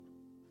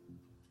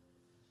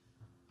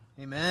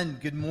Amen.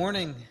 Good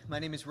morning. My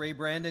name is Ray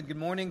Brandon. Good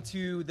morning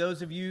to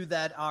those of you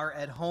that are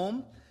at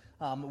home.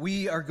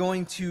 We are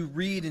going to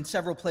read in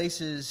several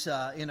places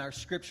in our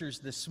scriptures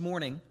this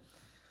morning.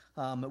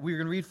 We're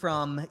going to read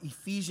from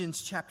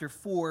Ephesians chapter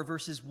 4,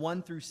 verses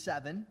 1 through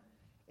 7,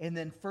 and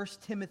then 1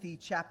 Timothy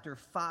chapter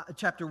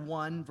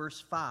 1,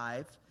 verse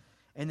 5,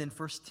 and then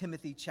 1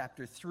 Timothy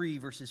chapter 3,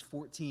 verses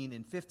 14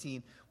 and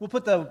 15. We'll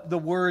put the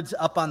words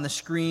up on the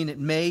screen. It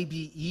may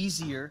be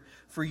easier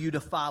for you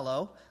to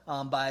follow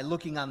by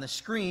looking on the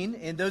screen.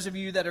 And those of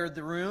you that are in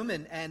the room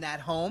and at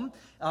home,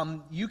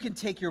 you can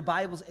take your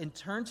Bibles and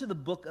turn to the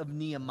book of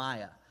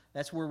Nehemiah.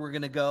 That's where we're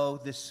going to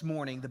go this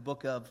morning, the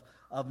book of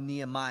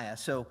Nehemiah.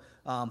 So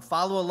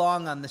follow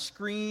along on the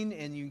screen,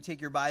 and you can take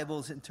your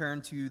Bibles and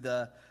turn to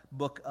the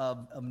book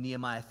of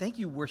Nehemiah. Thank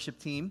you, worship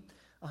team.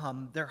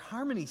 Their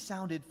harmony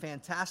sounded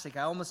fantastic.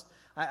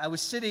 I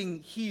was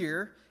sitting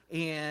here,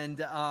 and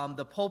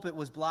the pulpit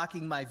was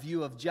blocking my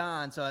view of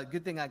John, so a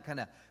good thing I kind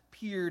of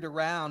peered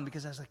around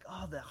because I was like,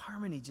 oh, the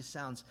harmony just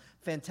sounds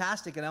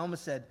fantastic, and I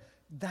almost said,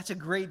 that's a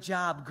great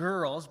job,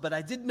 girls, but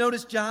I did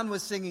notice John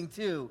was singing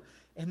too,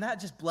 and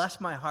that just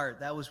blessed my heart.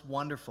 That was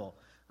wonderful.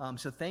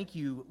 So thank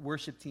you,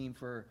 worship team,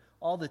 for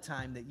all the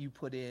time that you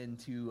put in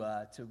to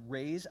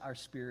raise our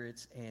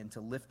spirits and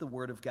to lift the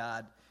word of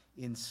God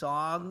in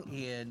song,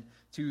 and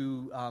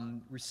to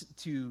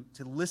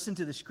listen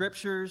to the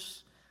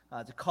scriptures,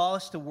 to call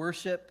us to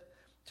worship,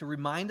 to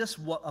remind us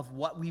of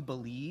what we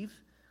believe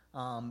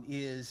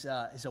is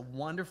a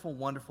wonderful,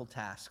 wonderful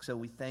task. So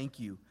we thank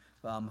you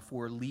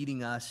for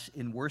leading us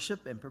in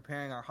worship and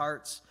preparing our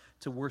hearts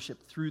to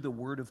worship through the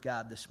Word of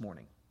God this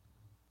morning.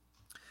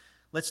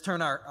 Let's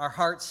turn our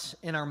hearts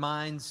and our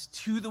minds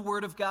to the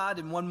Word of God.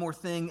 And one more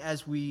thing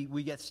as we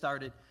get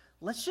started,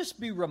 let's just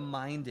be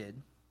reminded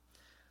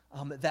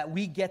that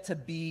we get to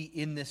be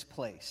in this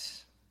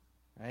place,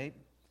 right?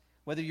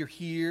 Whether you're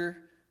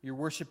here, you're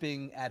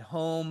worshiping at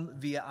home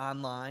via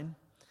online,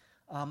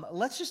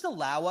 let's just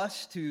allow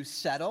us to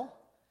settle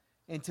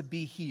and to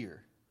be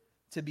here,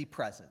 to be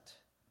present,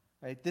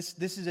 right?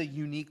 This is a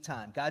unique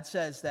time. God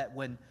says that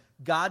when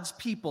God's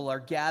people are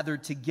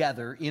gathered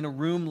together in a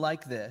room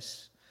like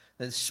this,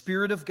 the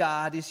Spirit of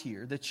God is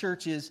here. The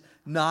church is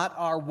not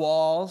our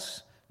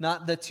walls,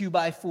 not the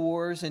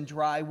 2x4s and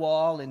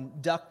drywall and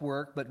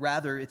ductwork, but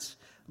rather it's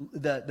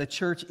the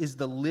church is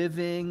the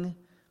living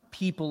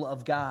people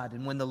of God.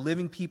 And when the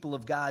living people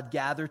of God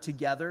gather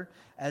together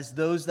as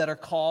those that are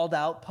called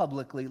out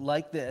publicly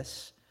like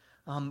this,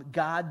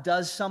 God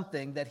does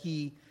something that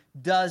he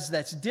does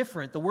that's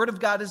different. The Word of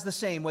God is the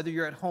same whether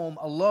you're at home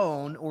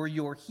alone or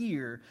you're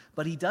here,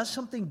 but he does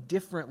something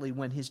differently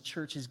when his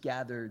church is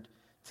gathered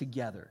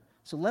together.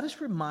 So let us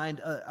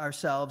remind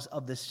ourselves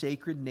of the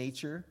sacred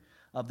nature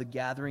of the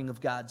gathering of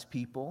God's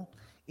people,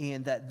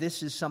 and that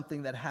this is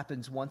something that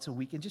happens once a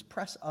week, and just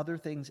press other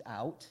things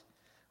out.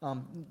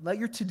 Let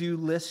your to-do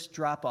list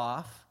drop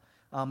off.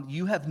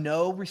 You have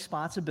no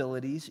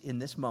responsibilities in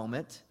this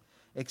moment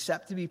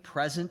except to be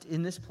present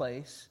in this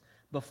place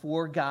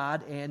before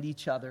God and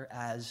each other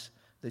as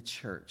the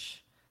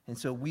church. And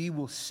so we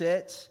will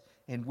sit,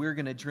 and we're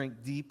going to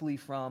drink deeply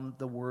from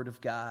the Word of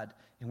God,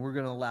 and we're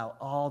going to allow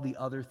all the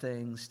other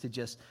things to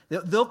just,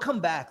 they'll come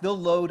back, they'll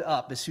load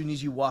up as soon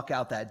as you walk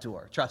out that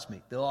door. Trust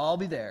me, they'll all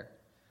be there.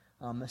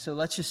 So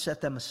let's just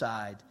set them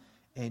aside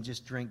and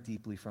just drink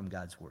deeply from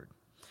God's Word.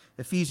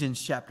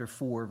 Ephesians chapter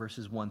 4,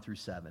 verses 1 through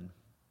 7.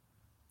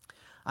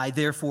 I,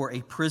 therefore,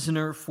 a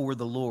prisoner for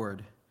the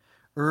Lord,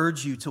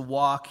 urge you to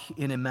walk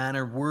in a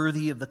manner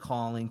worthy of the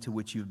calling to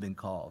which you have been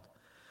called,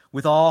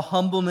 with all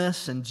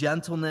humbleness and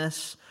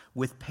gentleness,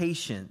 with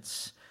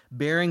patience,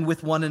 bearing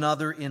with one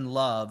another in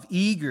love,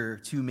 eager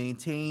to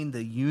maintain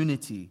the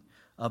unity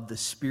of the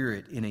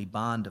Spirit in a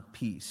bond of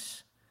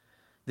peace.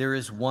 There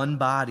is one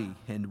body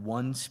and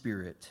one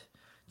Spirit,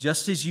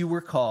 just as you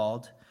were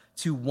called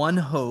to one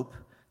hope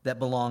that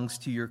belongs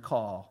to your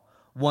call,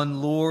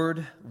 one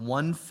Lord,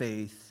 one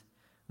faith,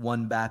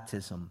 one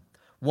baptism,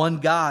 one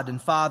God and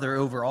Father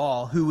over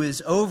all, who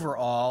is over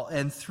all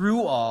and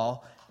through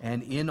all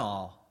and in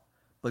all.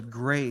 But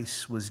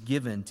grace was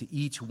given to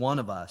each one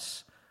of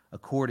us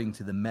according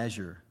to the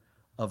measure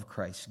of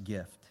Christ's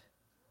gift.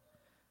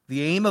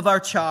 The aim of our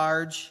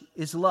charge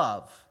is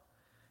love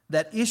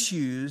that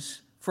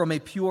issues from a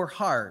pure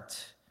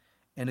heart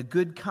and a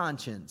good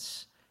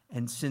conscience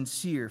and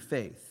sincere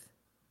faith.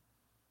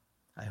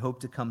 I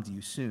hope to come to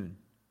you soon.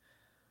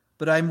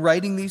 But I'm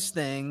writing these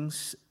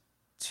things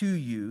to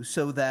you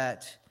so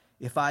that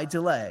if I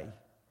delay,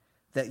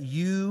 that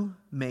you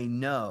may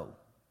know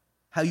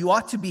how you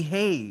ought to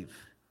behave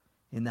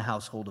in the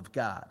household of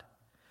God,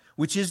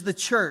 which is the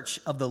church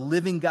of the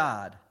living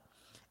God,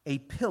 a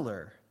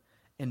pillar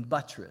and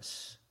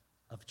buttress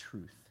of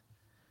truth.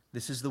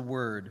 This is the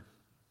word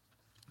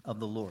of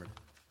the Lord.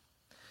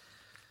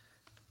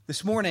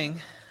 This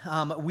morning,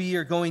 we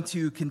are going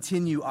to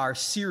continue our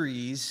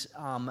series,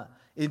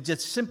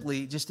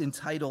 just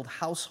entitled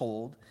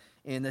Household.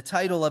 And the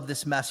title of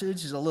this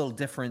message is a little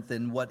different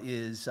than what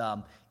is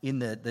in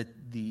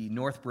the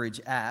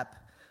Northbridge app.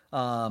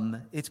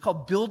 It's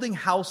called Building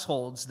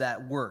Households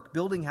That Work.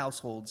 Building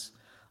Households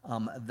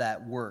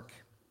That Work.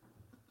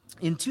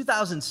 In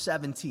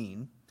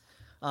 2017,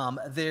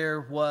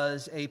 there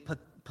was a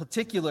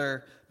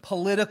particular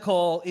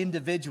political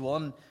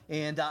individual,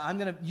 and I'm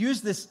going to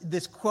use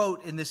this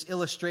quote in this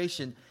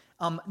illustration,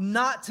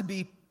 not to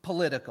be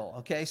political.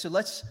 Okay, so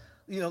let's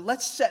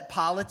set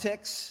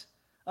politics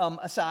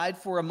aside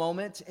for a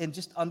moment and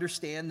just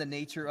understand the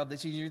nature of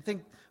this. You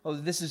think, oh,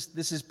 this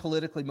is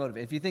politically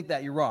motivated. If you think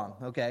that, you're wrong.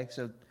 Okay,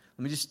 so let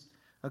me just.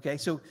 Okay,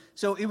 so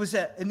it was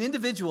an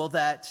individual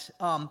that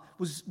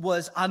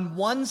was on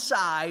one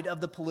side of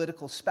the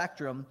political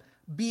spectrum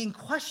being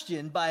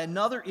questioned by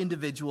another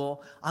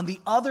individual on the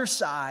other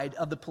side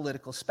of the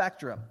political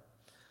spectrum.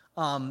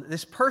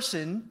 This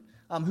person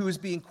who is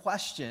being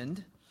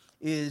questioned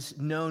is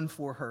known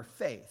for her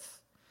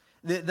faith.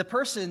 The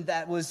person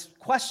that was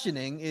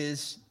questioning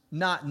is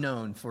not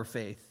known for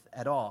faith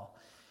at all.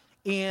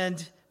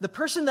 And the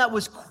person that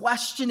was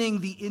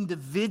questioning the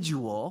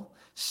individual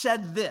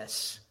said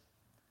this.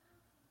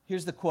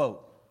 Here's the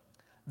quote.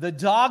 "The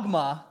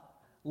dogma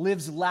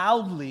lives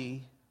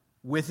loudly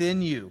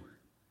within you."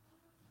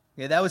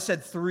 Okay, that was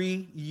said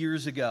 3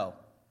 years ago.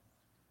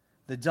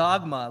 The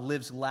dogma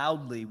lives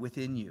loudly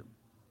within you.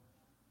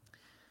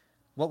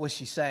 What was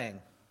she saying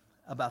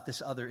about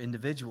this other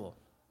individual?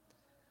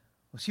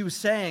 Well, she was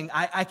saying,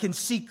 I can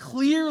see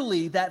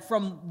clearly that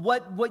from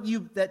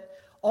that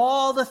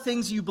all the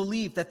things you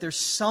believe, that there's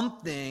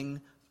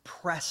something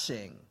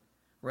pressing,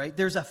 right?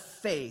 There's a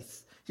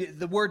faith.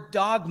 The word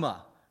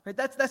dogma, right?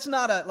 That's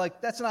not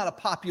a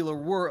popular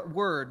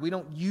word. We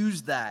don't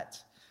use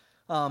that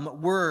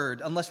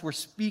word unless we're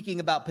speaking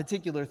about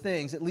particular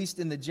things, at least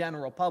in the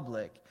general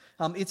public.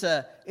 It's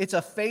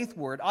a faith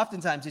word.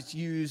 Oftentimes it's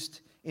used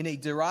in a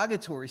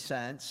derogatory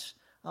sense.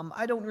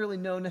 I don't really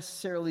know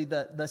necessarily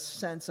the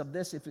sense of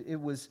this, if it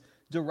was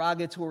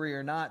derogatory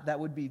or not. That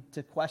would be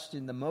to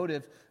question the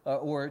motive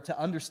or to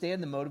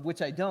understand the motive,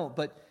 which I don't.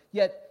 But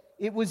yet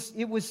it was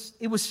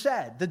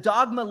said, the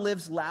dogma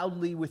lives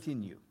loudly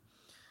within you.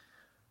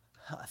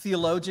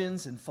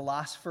 Theologians and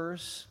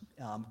philosophers,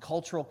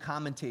 cultural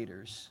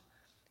commentators,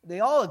 they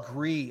all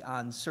agree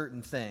on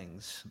certain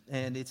things,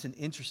 and it's an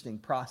interesting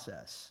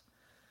process.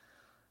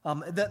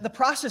 The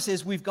process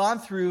is we've gone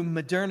through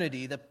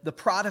modernity, the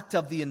product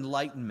of the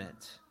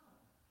Enlightenment,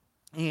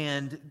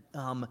 and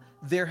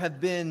there have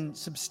been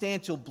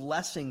substantial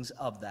blessings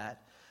of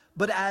that.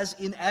 But as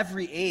in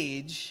every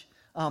age,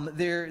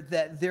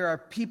 there are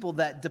people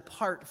that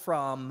depart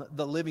from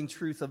the living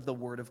truth of the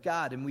Word of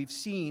God, and we've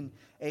seen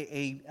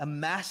a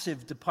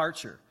massive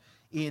departure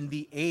in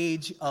the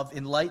age of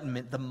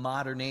Enlightenment, the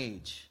modern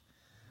age.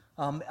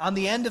 On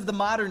the end of the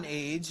modern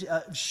age,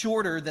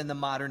 shorter than the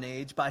modern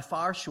age, by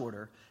far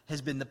shorter, has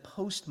been the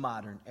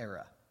postmodern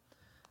era.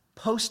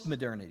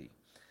 Postmodernity.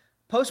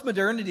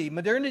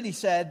 Modernity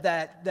said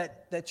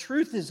that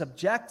truth is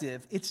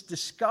objective, it's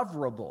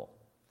discoverable,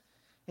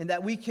 and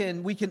that we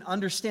can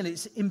understand it.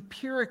 It's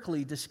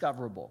empirically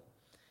discoverable,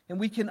 and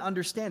we can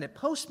understand it.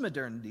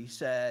 Postmodernity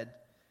said,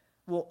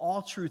 well,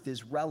 all truth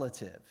is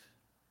relative.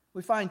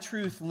 We find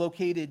truth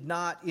located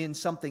not in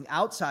something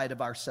outside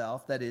of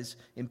ourselves that is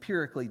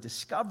empirically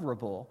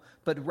discoverable,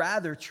 but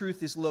rather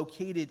truth is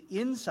located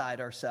inside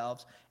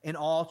ourselves, and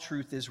all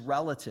truth is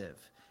relative.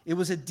 It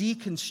was a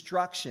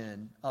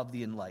deconstruction of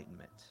the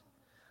Enlightenment,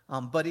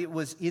 but it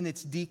was in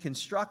its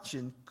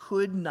deconstruction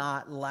could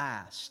not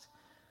last.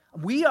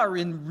 We are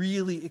in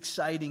really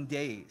exciting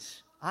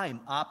days. I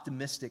am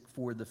optimistic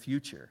for the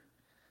future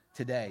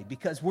today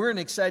because we're in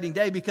an exciting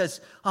day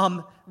because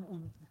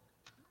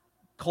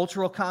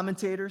cultural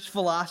commentators,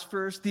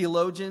 philosophers,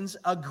 theologians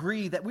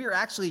agree that we are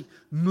actually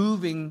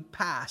moving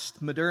past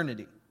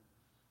modernity.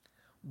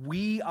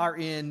 We are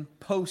in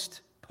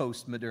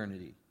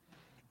post-modernity,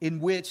 in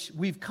which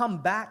we've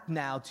come back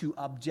now to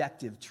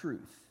objective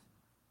truth.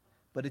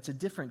 But it's a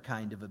different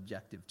kind of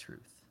objective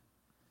truth.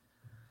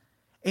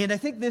 And I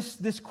think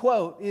this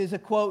quote is a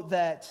quote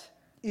that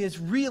is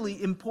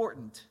really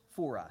important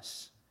for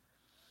us.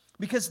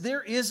 Because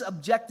there is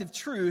objective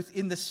truth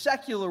in the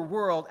secular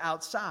world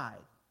outside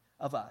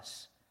of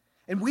us.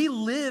 And we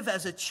live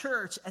as a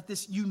church at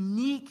this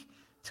unique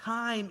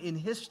time in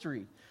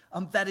history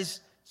that is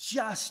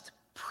just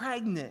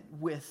pregnant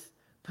with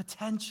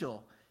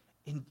potential.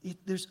 And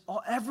there's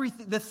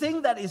everything. The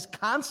thing that is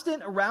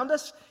constant around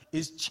us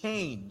is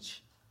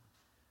change.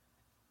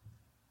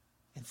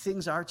 And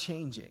things are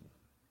changing.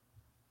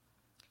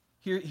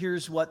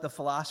 Here's what the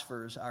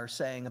philosophers are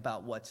saying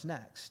about what's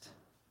next.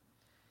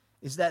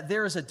 Is that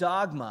there is a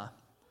dogma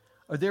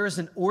or there is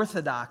an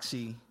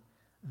orthodoxy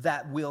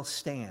that will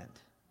stand.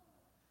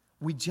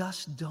 We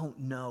just don't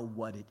know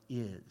what it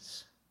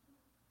is.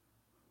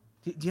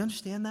 Do you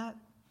understand that?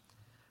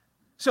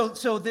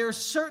 So there are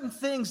certain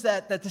things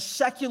that the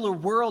secular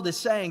world is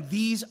saying,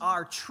 these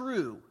are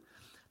true.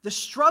 The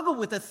struggle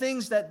with the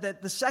things that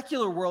the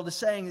secular world is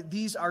saying,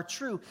 these are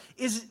true,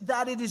 is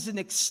that it is an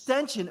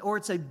extension or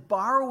it's a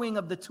borrowing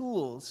of the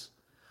tools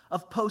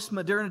of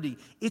postmodernity.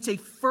 It's a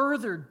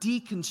further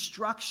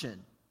deconstruction.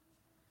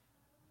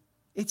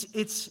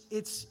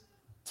 It's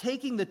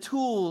taking the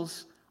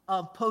tools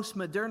of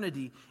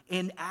postmodernity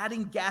and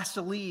adding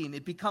gasoline.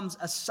 It becomes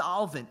a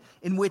solvent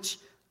in which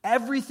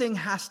everything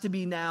has to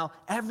be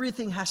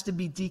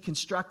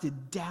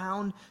deconstructed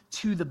down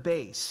to the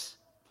base.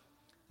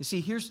 You see,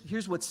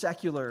 here's what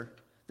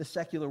the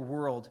secular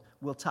world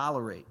will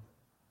tolerate.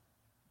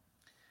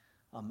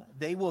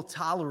 They will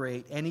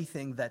tolerate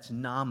anything that's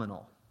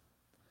nominal,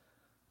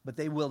 but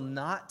they will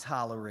not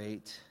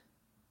tolerate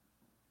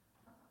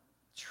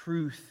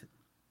truth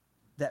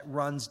that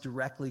runs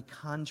directly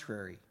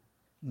contrary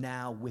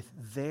now with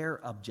their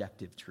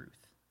objective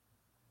truth.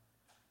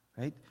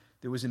 Right?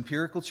 There was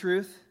empirical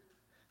truth,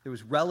 there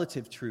was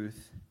relative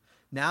truth.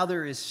 Now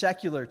there is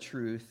secular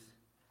truth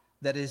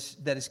that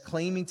is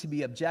claiming to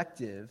be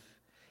objective.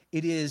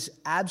 It is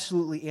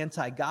absolutely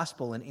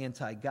anti-gospel and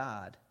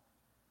anti-God.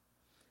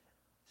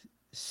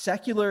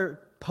 Secular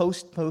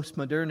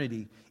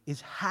postmodernity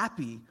is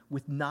happy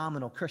with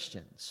nominal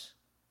Christians.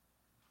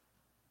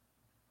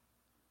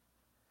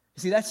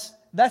 See,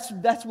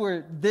 that's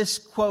where this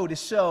quote is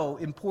so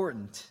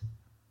important.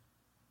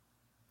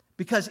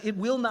 Because it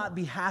will not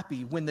be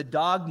happy when the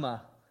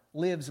dogma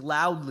lives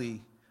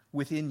loudly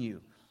within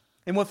you.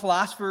 And what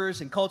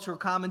philosophers and cultural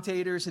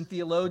commentators and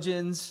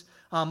theologians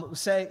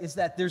say is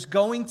that there's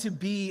going to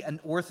be an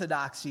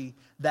orthodoxy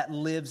that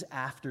lives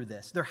after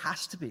this. There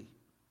has to be.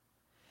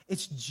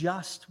 It's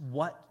just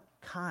what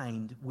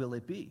kind will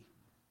it be?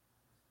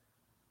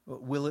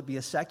 Will it be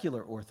a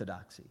secular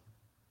orthodoxy?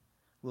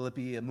 Will it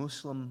be a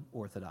Muslim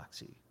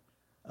orthodoxy?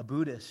 A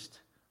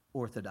Buddhist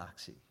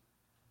orthodoxy?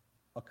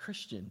 A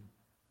Christian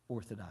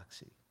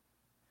orthodoxy?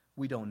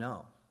 We don't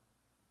know.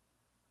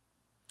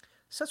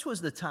 Such was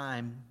the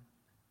time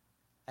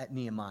at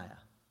Nehemiah.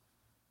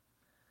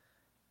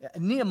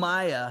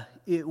 Nehemiah,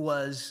 it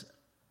was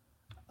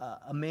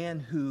a man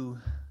who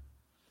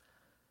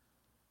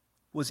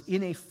was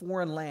in a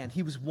foreign land.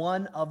 He was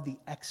one of the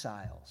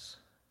exiles.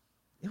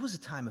 It was a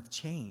time of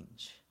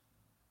change.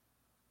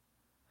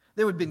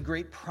 There had been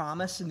great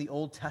promise in the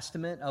Old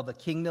Testament of a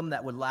kingdom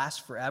that would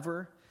last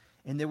forever,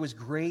 and there was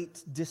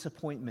great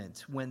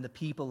disappointment when the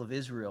people of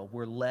Israel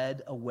were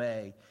led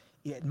away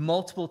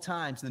multiple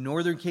times, the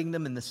northern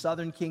kingdom and the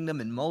southern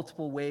kingdom in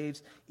multiple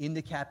waves,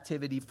 into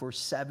captivity for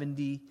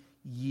 70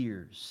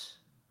 years.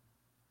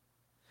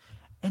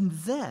 And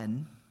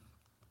then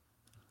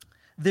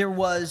there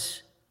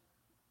was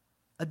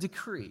a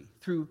decree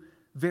through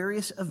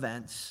various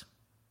events,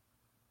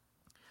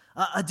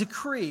 a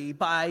decree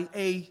by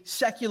a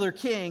secular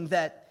king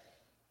that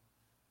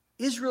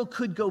Israel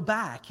could go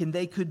back and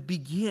they could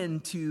begin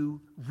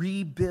to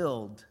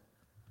rebuild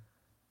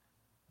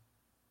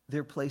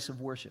their place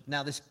of worship.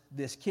 Now,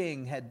 this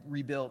king had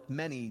rebuilt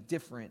many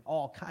different,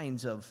 all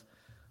kinds of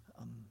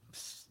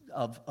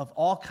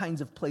all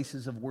kinds of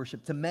places of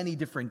worship to many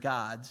different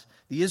gods.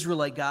 The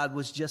Israelite God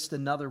was just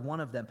another one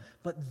of them.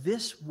 But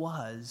this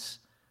was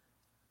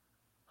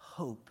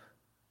hope.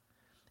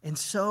 And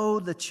so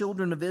the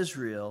children of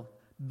Israel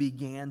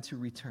began to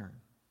return.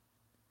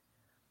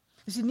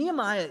 You see,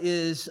 Nehemiah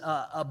is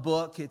a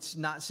book. It's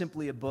not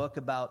simply a book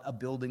about a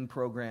building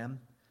program.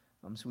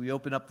 So we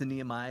open up to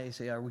Nehemiah and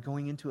say, are we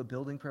going into a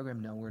building program?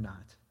 No, we're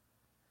not.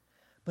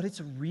 But it's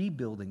a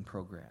rebuilding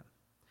program.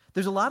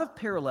 There's a lot of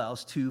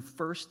parallels to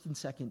 1st and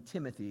 2nd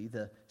Timothy,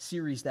 the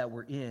series that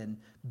we're in,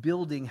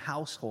 building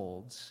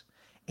households,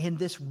 and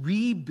this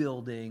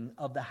rebuilding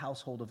of the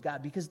household of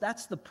God, because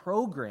that's the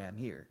program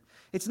here.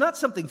 It's not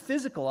something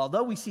physical,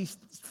 although we see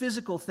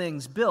physical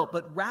things built,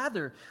 but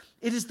rather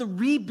it is the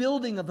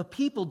rebuilding of a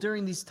people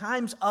during these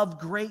times of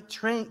great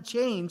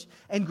change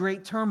and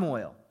great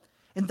turmoil.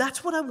 And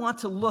that's what I want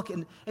to look,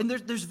 and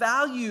there's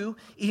value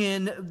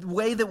in the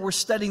way that we're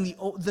studying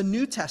the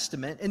New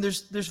Testament, and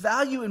there's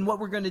value in what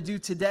we're going to do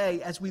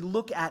today as we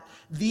look at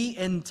the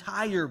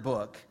entire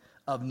book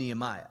of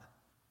Nehemiah.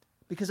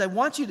 Because I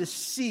want you to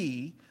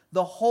see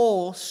the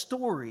whole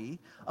story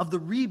of the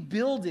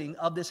rebuilding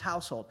of this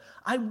household.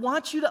 I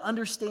want you to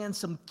understand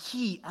some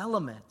key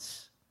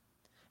elements.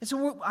 And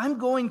so I'm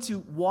going to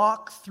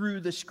walk through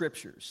the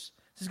scriptures.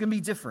 This is going to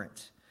be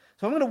different.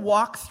 So I'm going to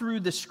walk through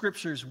the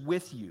scriptures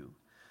with you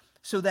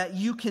so that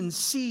you can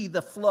see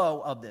the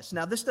flow of this.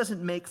 Now, this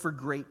doesn't make for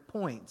great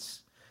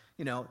points.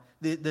 You know,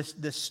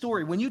 the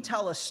story, when you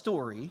tell a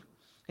story,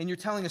 and you're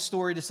telling a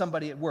story to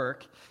somebody at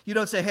work, you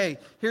don't say, hey,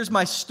 here's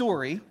my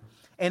story,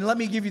 and let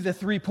me give you the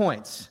 3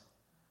 points.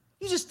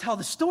 You just tell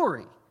the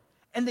story,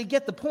 and they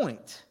get the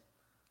point,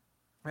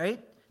 right?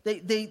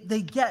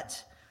 They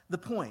get the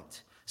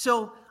point.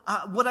 So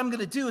what I'm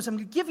going to do is I'm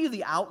going to give you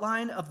the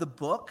outline of the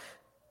book,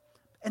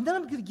 and then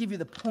I'm going to give you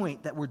the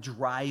point that we're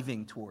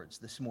driving towards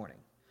this morning.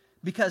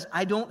 Because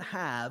I don't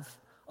have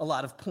a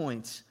lot of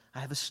points.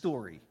 I have a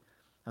story,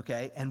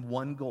 okay, and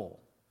one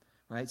goal,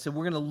 right? So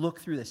we're going to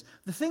look through this.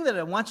 The thing that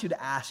I want you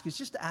to ask is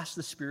just to ask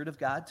the Spirit of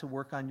God to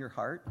work on your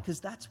heart,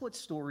 because that's what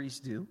stories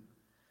do.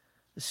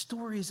 The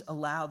stories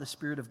allow the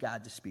Spirit of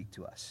God to speak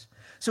to us.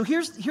 So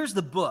here's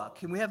the book,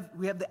 and we have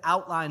the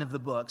outline of the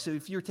book. So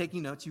if you're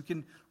taking notes, you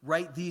can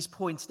write these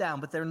points down,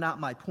 but they're not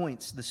my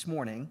points this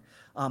morning.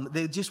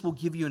 They just will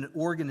give you an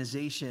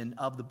organization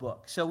of the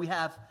book. So we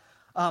have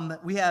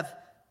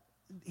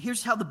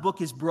here's how the book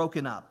is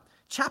broken up.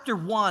 Chapter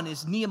 1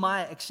 is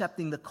Nehemiah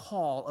accepting the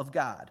call of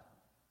God.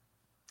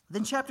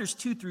 Then chapters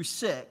 2 through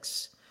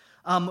 6,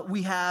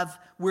 we have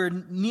where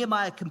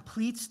Nehemiah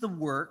completes the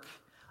work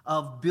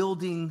of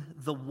building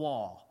the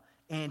wall,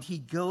 and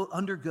he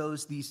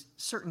undergoes these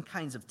certain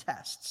kinds of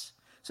tests.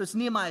 So it's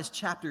Nehemiah's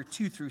chapter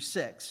 2 through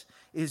 6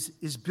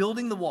 is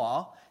building the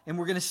wall, and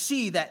we're going to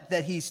see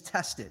that he's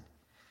tested.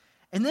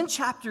 And then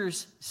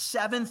chapters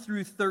 7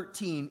 through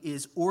 13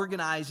 is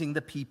organizing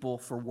the people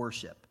for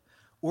worship.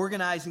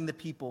 Organizing the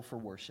people for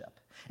worship.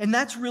 And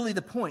that's really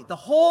the point. The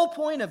whole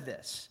point of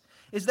this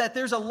is that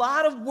there's a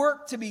lot of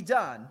work to be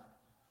done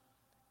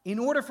in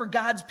order for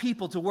God's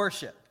people to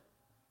worship.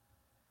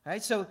 All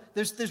right, so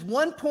there's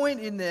one point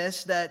in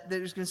this that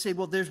there's going to say,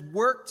 well, there's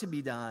work to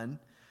be done,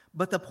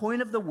 but the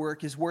point of the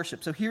work is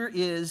worship. So here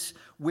is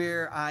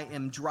where I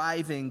am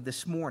driving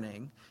this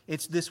morning.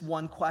 It's this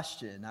one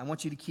question. I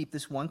want you to keep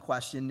this one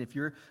question. If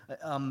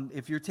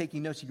you're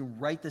taking notes, you can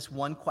write this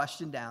one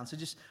question down. So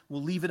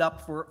we'll leave it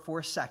up for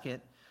a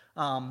second.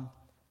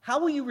 How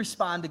will you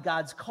respond to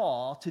God's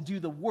call to do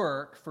the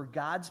work for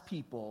God's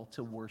people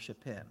to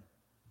worship Him?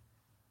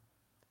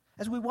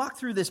 As we walk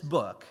through this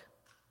book,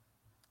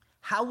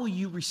 how will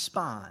you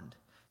respond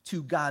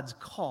to God's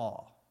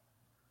call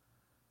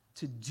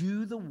to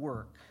do the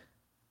work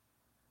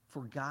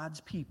for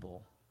God's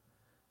people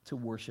to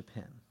worship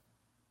Him?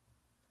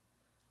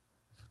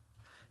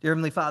 Dear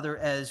Heavenly Father,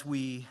 as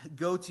we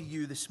go to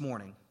you this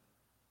morning,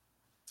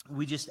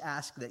 we just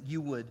ask that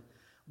you would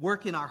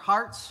work in our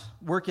hearts,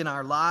 work in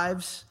our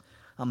lives.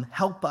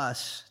 Help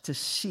us to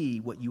see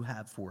what you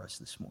have for us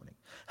this morning.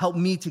 Help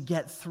me to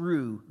get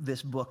through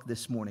this book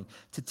this morning,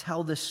 to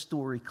tell this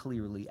story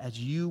clearly as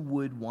you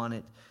would want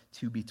it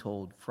to be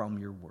told from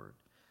your word.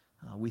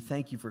 We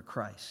thank you for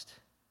Christ,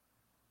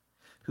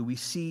 who we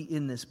see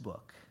in this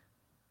book.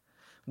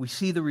 We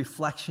see the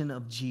reflection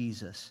of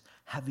Jesus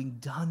having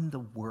done the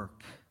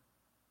work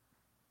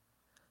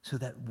so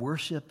that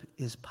worship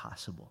is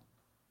possible.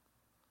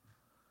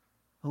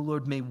 Oh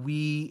Lord, may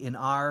we in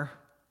our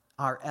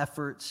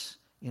efforts,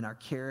 in our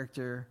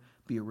character,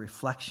 be a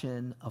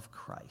reflection of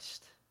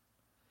Christ.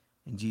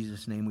 In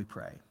Jesus' name we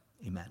pray.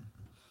 Amen.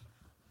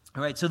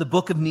 All right, so the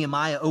book of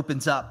Nehemiah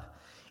opens up,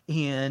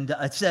 and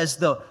it says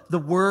the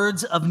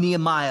words of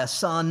Nehemiah,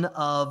 son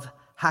of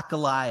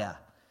Hakaliah.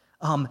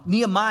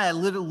 Nehemiah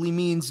literally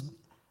means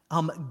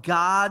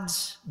God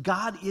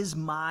is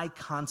my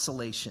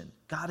consolation.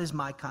 God is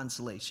my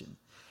consolation.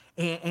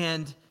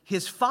 And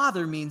his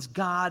father means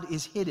God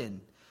is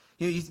hidden.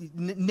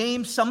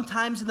 Names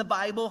sometimes in the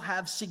Bible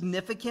have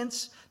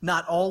significance,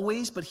 not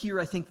always, but here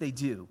I think they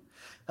do.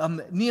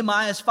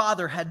 Nehemiah's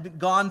father had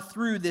gone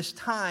through this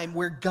time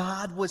where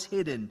God was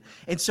hidden,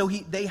 and so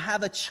they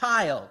have a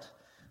child.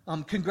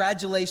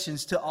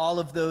 Congratulations to all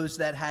of those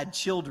that had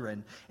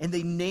children, and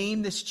they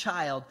name this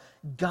child,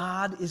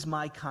 God is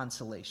my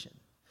consolation.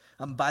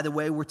 By the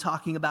way, we're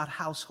talking about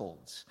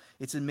households.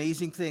 It's an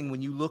amazing thing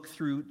when you look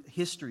through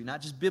history,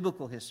 not just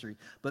biblical history,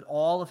 but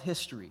all of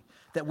history,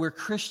 that where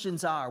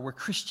Christians are, where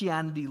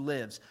Christianity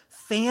lives,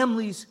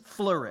 families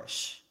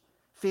flourish.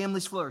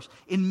 Families flourish.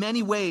 In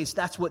many ways,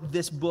 that's what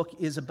this book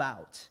is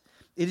about.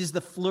 It is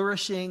the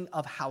flourishing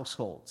of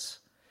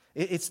households.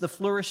 It's the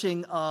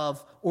flourishing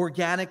of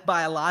organic,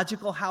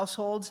 biological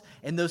households,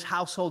 and those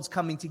households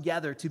coming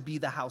together to be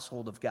the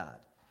household of God.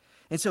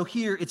 And so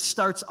here it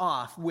starts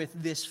off with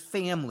this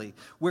family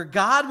where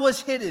God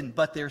was hidden,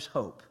 but there's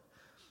hope.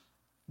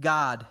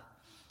 God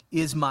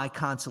is my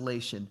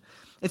consolation.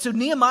 And so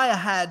Nehemiah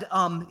had,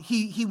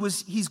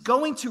 he's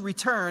going to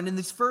return, and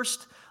these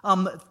first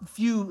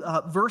few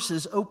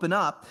verses open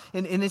up,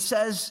 and it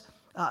says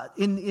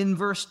in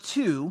verse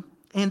 2,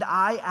 and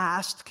I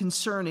asked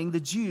concerning the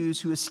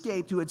Jews who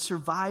escaped, who had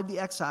survived the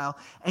exile,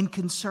 and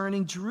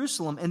concerning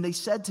Jerusalem. And they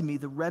said to me,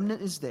 the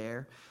remnant is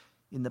there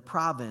in the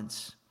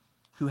province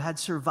who had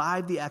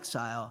survived the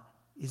exile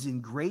is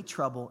in great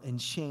trouble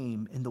and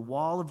shame, and the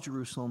wall of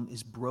Jerusalem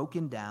is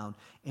broken down,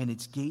 and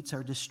its gates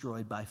are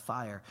destroyed by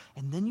fire.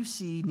 And then you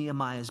see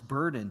Nehemiah's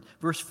burden.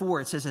 Verse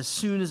 4, it says, as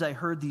soon as I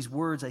heard these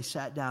words, I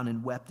sat down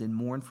and wept and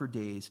mourned for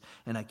days,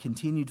 and I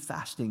continued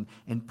fasting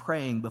and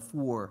praying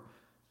before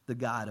the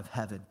God of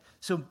heaven.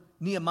 So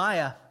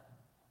Nehemiah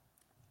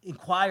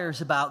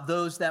inquires about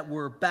those that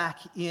were back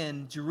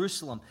in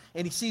Jerusalem,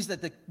 and he sees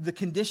that the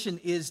condition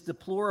is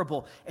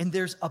deplorable, and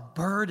there's a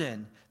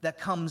burden that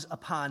comes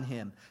upon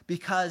him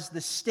because the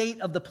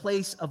state of the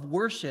place of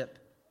worship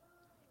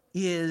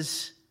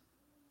is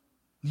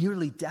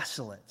nearly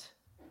desolate,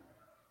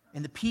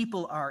 and the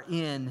people are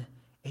in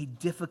a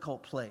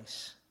difficult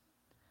place.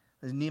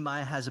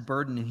 Nehemiah has a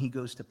burden, and he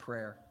goes to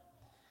prayer.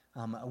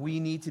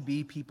 We need to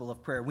be people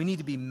of prayer. We need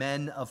to be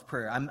men of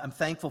prayer. I'm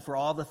thankful for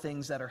all the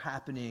things that are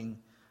happening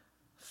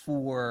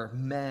for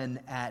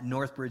men at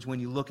Northbridge when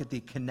you look at the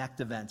Connect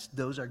events.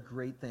 Those are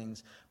great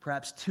things.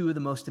 Perhaps two of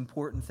the most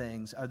important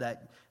things are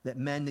that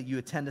men, that you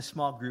attend a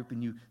small group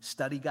and you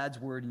study God's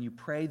word and you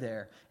pray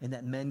there, and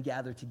that men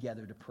gather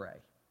together to pray.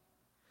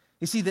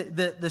 You see,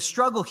 the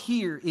struggle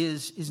here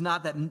is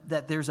not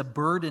that there's a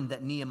burden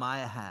that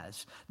Nehemiah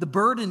has. The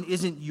burden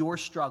isn't your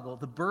struggle.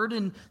 The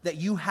burden that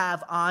you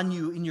have on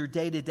you in your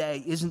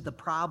day-to-day isn't the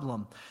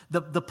problem.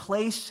 The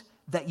place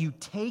that you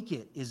take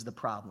it is the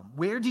problem.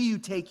 Where do you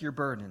take your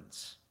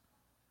burdens?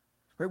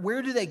 Right?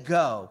 Where do they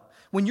go?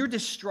 When you're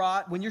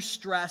distraught, when you're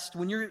stressed,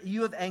 when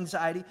you have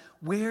anxiety,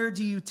 where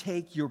do you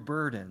take your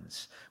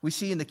burdens? We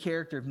see in the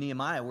character of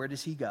Nehemiah, where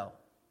does he go?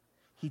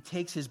 He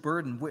takes his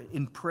burden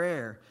in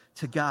prayer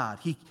to God.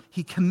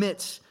 He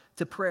commits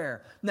to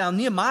prayer. Now,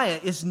 Nehemiah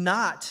is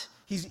not,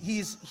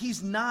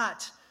 he's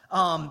not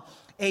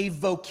a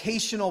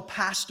vocational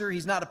pastor.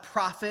 He's not a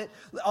prophet.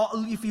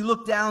 If you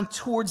look down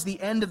towards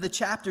the end of the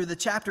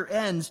chapter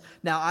ends,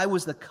 now I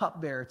was the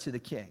cupbearer to the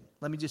king.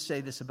 Let me just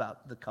say this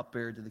about the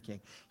cupbearer to the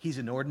king. He's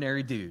an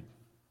ordinary dude.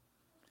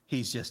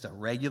 He's just a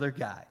regular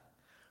guy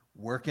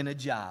working a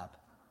job.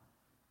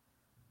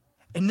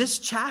 And this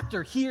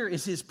chapter here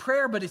is his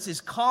prayer, but it's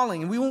his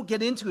calling. And we won't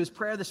get into his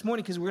prayer this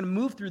morning because we're going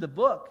to move through the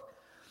book.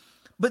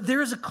 But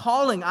there is a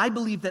calling, I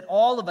believe, that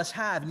all of us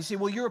have. And you say,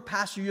 well, you're a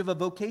pastor, you have a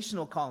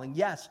vocational calling.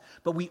 Yes,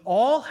 but we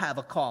all have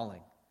a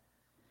calling.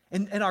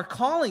 And our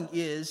calling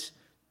is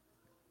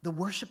the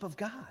worship of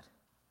God.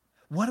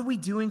 What are we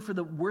doing for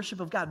the worship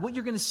of God? What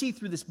you're going to see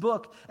through this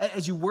book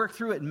as you work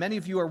through it, and many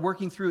of you are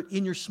working through it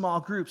in your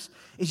small groups,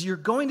 is you're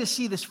going to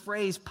see this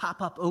phrase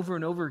pop up over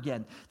and over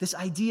again. This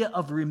idea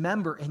of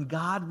remember and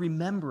God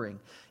remembering.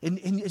 And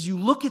as you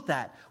look at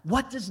that,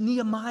 what does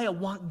Nehemiah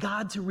want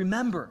God to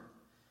remember?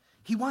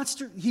 He wants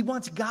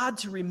God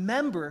to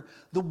remember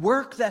the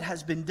work that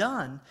has been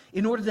done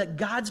in order that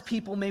God's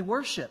people may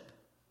worship.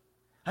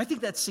 I think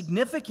that's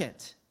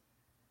significant.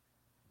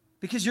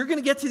 Because you're going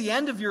to get to the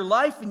end of your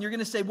life and you're going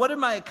to say, what are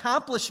my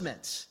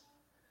accomplishments?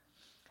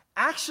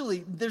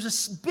 Actually, there's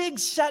a big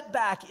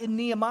setback in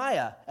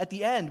Nehemiah at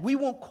the end. We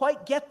won't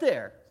quite get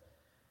there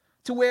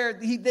to where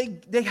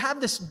they have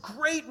this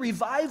great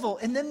revival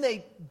and then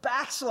they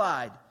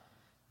backslide.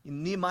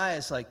 And Nehemiah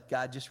is like,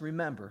 God, just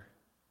remember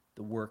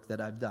the work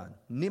that I've done.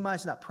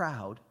 Nehemiah's not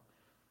proud.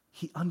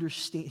 He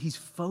understands. He's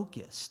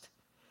focused.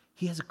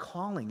 He has a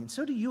calling, and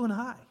so do you and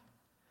I.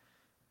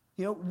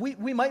 You know,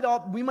 we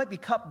might be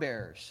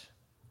cupbearers,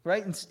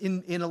 right?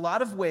 In a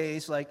lot of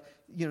ways, like,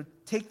 you know,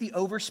 take the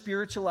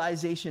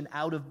over-spiritualization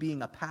out of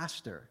being a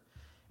pastor,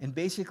 and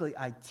basically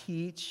I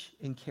teach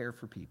and care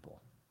for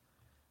people,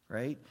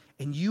 right?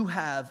 And you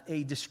have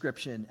a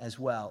description as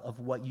well of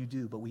what you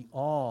do, but we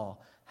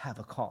all have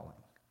a calling.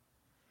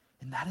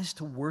 And that is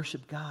to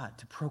worship God,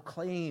 to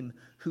proclaim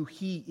who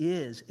He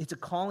is. It's a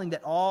calling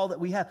that all that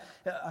we have.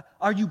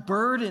 Are you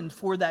burdened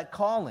for that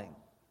calling?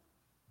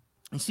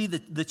 You see,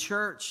 the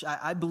church,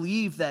 I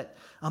believe that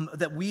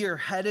we are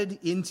headed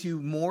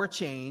into more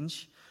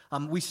change.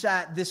 We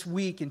sat this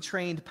week and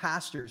trained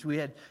pastors.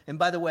 And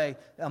by the way,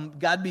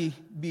 God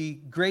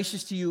be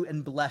gracious to you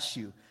and bless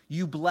you.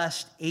 You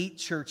blessed 8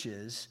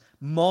 churches,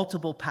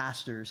 multiple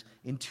pastors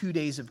in 2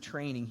 days of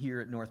training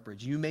here at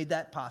Northbridge. You made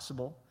that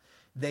possible.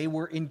 They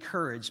were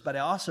encouraged, but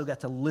I also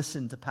got to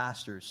listen to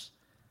pastors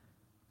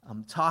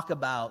talk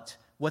about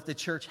what the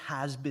church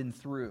has been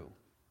through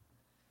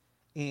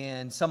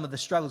and some of the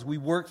struggles. We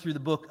worked through the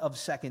book of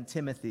 2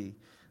 Timothy,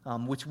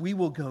 which we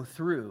will go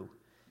through,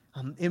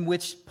 in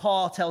which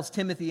Paul tells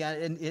Timothy,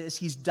 and as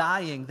he's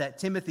dying, that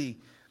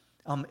Timothy,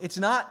 it's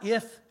not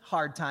if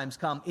hard times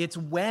come, it's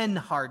when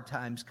hard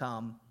times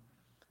come,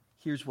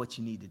 here's what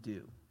you need to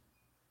do.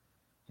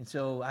 And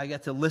so I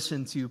got to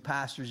listen to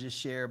pastors just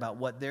share about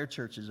what their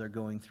churches are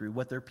going through,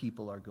 what their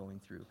people are going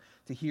through,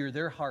 to hear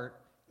their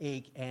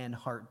heartache and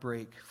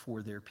heartbreak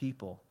for their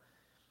people.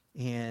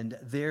 And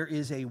there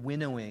is a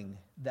winnowing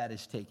that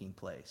is taking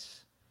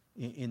place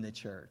in the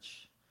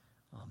church.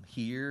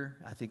 Here,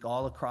 I think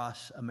all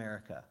across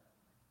America,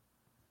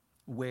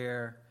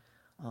 where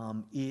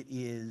it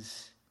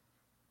is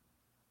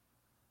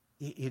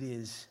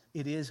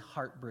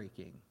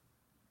heartbreaking.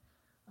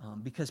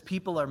 Because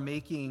people are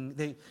making,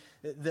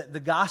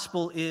 the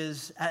gospel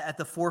is at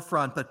the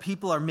forefront, but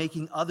people are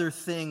making other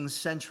things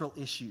central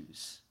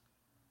issues.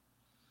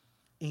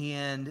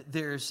 And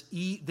there's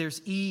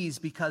ease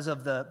because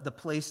of the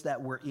place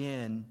that we're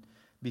in,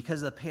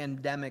 because of the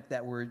pandemic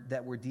that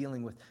we're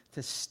dealing with,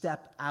 to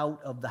step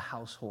out of the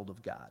household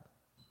of God.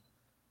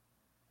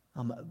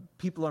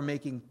 People are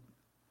making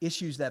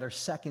issues that are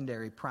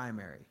secondary,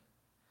 primary.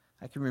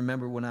 I can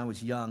remember when I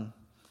was young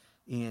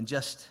and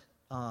just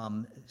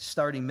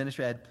starting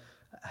ministry. I had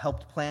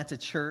helped plant a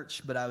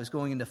church, but I was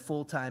going into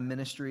full-time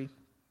ministry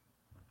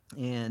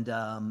and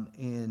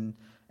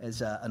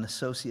as an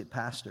associate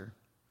pastor.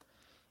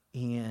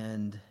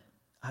 And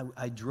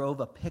I drove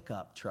a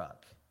pickup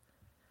truck.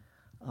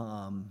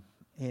 And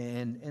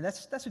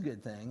that's a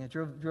good thing. I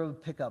drove a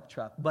pickup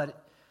truck.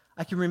 But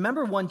I can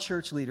remember one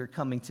church leader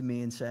coming to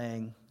me and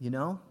saying, you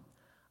know,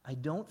 I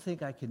don't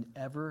think I can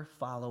ever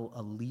follow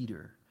a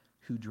leader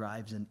who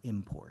drives an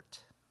import.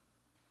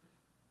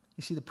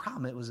 You see, the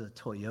problem, it was a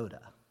Toyota.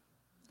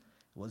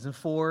 It wasn't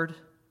Ford,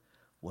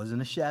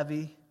 wasn't a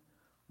Chevy,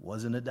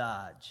 wasn't a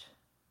Dodge.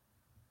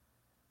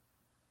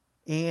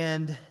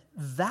 And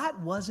that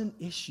was an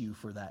issue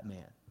for that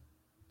man.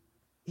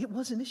 It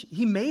was an issue.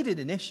 He made it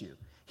an issue.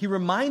 He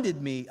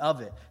reminded me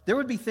of it. There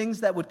would be things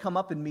that would come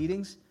up in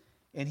meetings,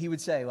 and he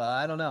would say, well,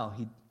 I don't know.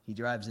 He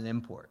drives an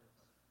import.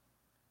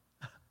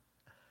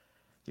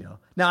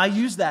 Now, I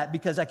use that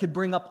because I could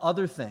bring up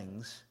other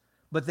things,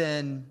 but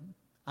then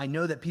I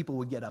know that people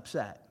would get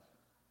upset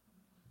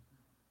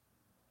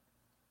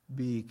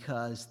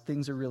because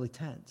things are really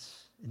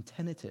tense and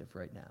tentative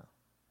right now.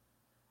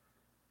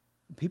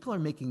 People are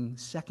making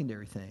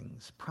secondary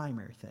things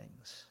primary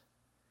things.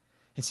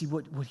 And see,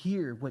 what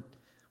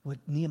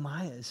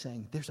Nehemiah is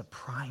saying, there's a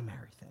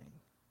primary thing.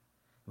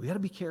 We got to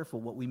be careful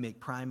what we make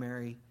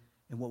primary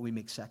and what we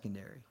make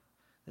secondary.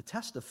 The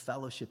test of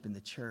fellowship in the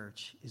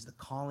church is the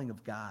calling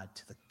of God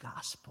to the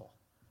gospel.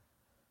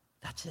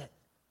 That's it.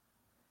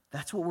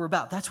 That's what we're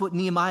about. That's what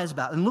Nehemiah is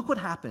about. And look what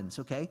happens,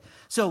 okay?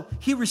 So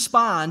he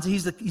responds.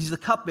 He's the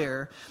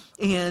cupbearer,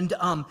 and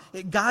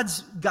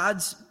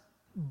God's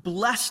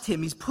blessed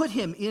him. He's put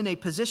him in a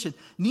position.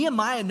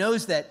 Nehemiah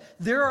knows that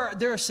there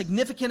are a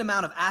significant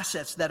amount of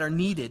assets that are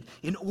needed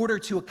in order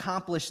to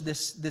accomplish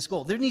this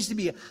goal. There needs to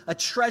be a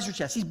treasure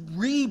chest. He's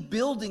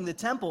rebuilding the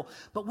temple,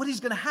 but what he's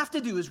going to have to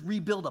do is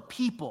rebuild a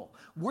people.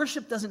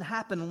 Worship doesn't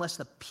happen unless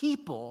the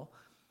people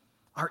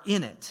are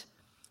in it.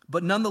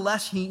 But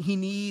nonetheless, he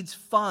needs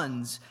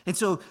funds. And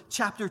so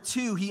chapter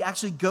 2, he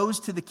actually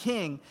goes to the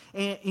king,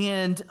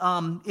 and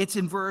it's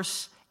in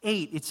verse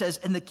 8, it says,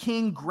 and the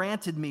king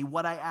granted me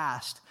what I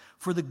asked,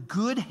 for the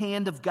good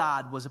hand of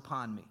God was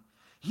upon me.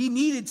 He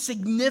needed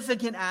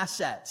significant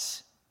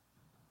assets.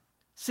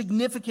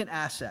 Significant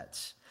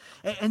assets.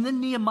 And then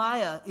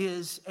Nehemiah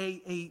he's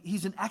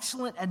an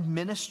excellent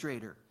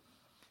administrator.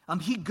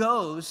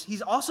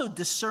 He's also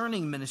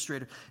discerning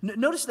administrator.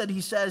 Notice that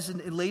he says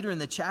later in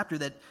the chapter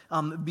that,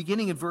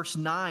 beginning in verse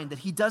 9, that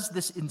he does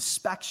this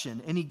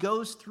inspection, and he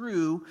goes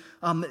through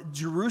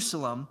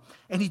Jerusalem,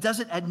 and he does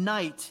it at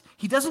night.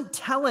 He doesn't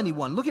tell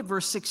anyone. Look at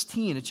verse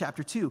 16 of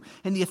chapter 2.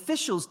 And the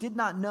officials did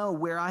not know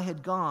where I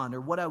had gone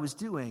or what I was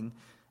doing,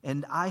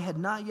 and I had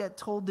not yet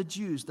told the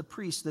Jews, the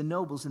priests, the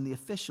nobles, and the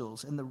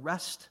officials, and the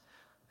rest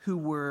who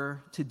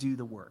were to do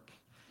the work.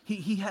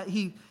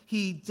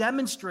 He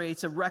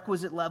demonstrates a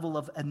requisite level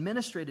of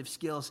administrative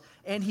skills,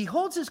 and he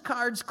holds his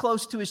cards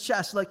close to his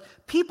chest. Like,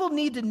 people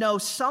need to know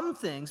some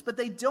things, but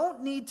they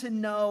don't need to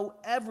know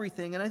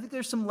everything. And I think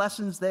there's some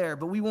lessons there,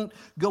 but we won't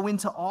go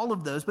into all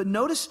of those. But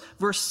notice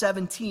verse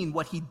 17,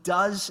 what he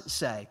does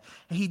say.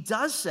 He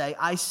does say,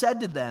 I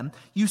said to them,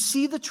 you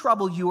see the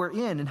trouble you are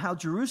in, and how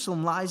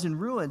Jerusalem lies in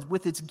ruins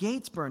with its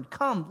gates burned.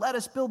 Come, let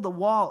us build the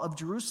wall of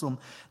Jerusalem,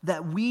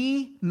 that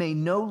we may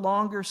no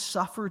longer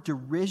suffer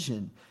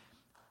derision.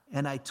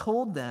 And I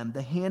told them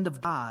the hand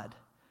of God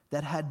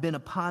that had been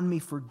upon me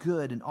for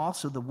good, and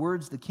also the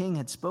words the king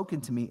had spoken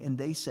to me. And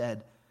they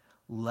said,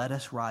 let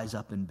us rise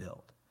up and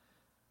build.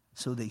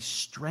 So they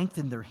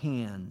strengthened their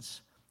hands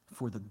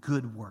for the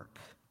good work.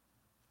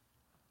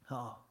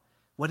 Oh,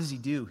 what does he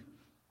do?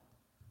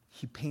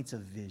 He paints a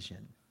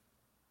vision,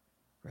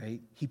 right?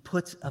 He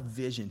puts a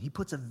vision. He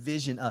puts a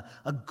vision,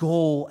 a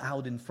goal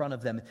out in front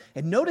of them.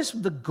 And notice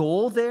the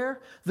goal there.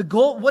 The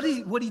goal, what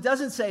he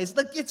doesn't say is,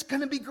 like, it's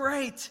going to be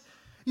great.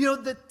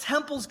 The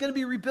temple's going to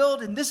be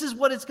rebuilt, and this is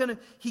what it's going to...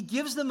 He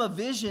gives them a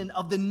vision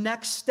of the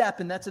next step,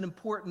 and that's an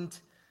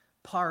important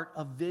part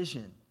of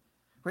vision,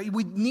 right?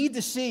 We need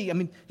to see,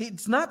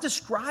 it's not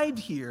described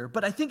here,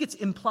 but I think it's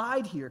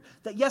implied here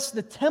that, yes,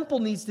 the temple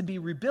needs to be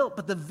rebuilt,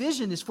 but the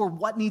vision is for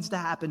what needs to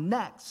happen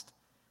next.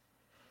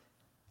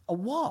 A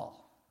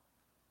wall.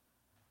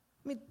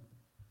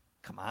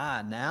 Come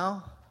on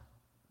now.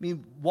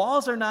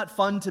 Walls are not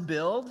fun to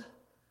build.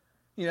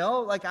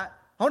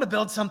 I want to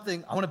build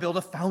something. I want to build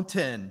a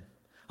fountain.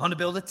 I want to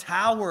build a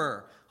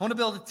tower. I want to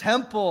build a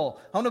temple.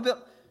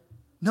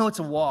 No, it's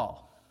a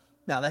wall.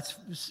 Now,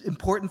 that's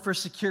important for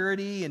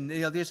security, and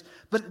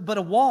but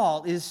a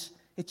wall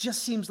it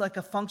just seems like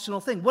a functional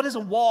thing. What does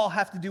a wall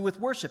have to do with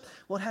worship?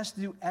 Well, it has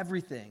to do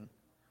everything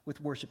with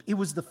worship. It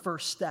was the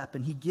first step,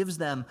 and he gives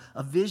them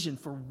a vision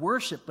for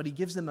worship, but he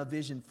gives them a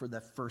vision for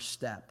the first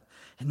step.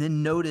 And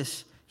then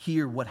notice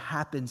here what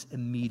happens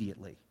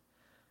immediately.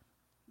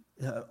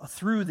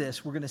 Through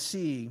this, we're going to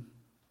see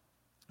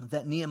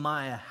that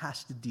Nehemiah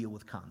has to deal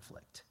with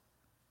conflict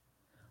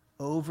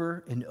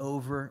over and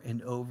over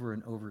and over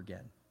and over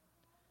again.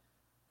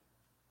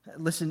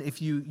 Listen,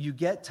 if you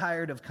get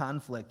tired of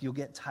conflict, you'll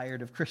get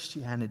tired of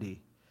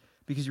Christianity,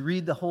 because you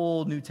read the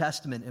whole New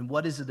Testament, and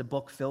what is it a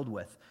book filled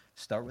with?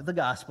 Start with the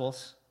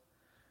Gospels,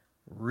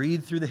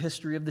 read through the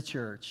history of the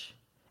church,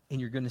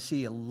 and you're going to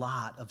see a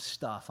lot of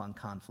stuff on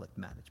conflict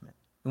management.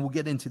 And we'll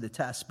get into the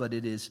test, but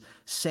it is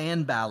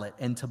Sanballat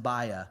and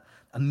Tobiah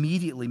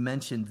immediately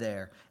mentioned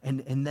there.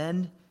 And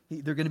then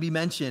they're going to be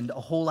mentioned a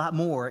whole lot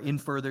more in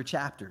further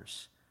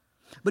chapters.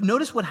 But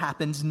notice what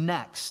happens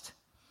next.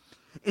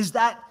 is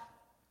that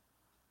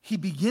he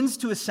begins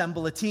to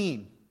assemble a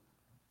team.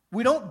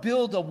 We don't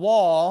build a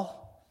wall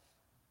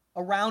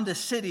around a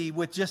city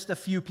with just a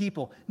few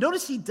people.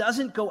 Notice he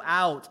doesn't go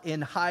out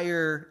and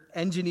hire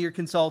engineer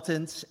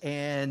consultants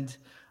and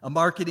a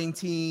marketing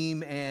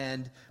team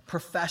and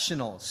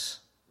professionals.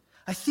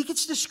 I think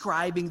it's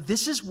describing,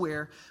 this is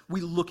where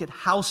we look at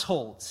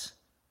households.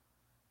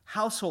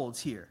 Households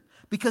here.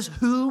 Because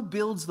who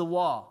builds the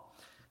wall?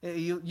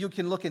 You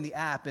can look in the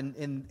app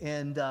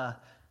and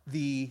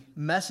the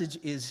message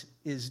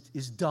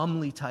is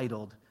dumbly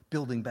titled,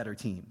 Building Better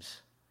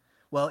Teams.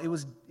 Well, it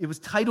was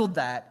titled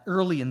that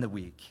early in the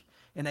week,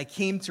 and I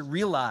came to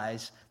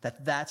realize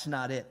that that's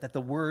not it, that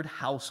the word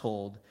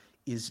household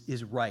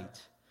is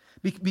right.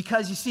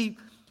 Because you see,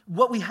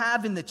 what we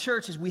have in the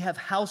church is we have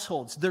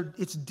households.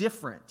 It's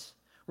different,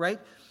 right?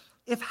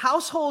 If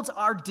households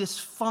are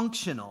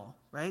dysfunctional,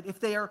 right, if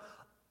they are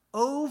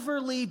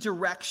overly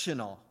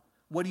directional,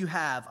 what do you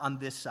have on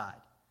this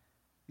side?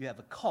 You have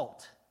a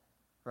cult,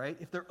 right?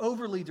 If they're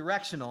overly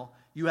directional,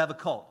 you have a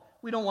cult.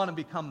 We don't want to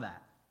become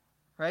that,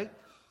 right?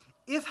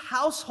 If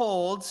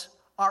households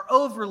are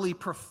overly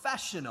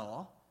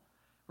professional,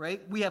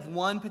 right? We have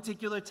one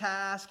particular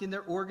task and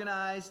they're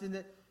organized.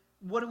 And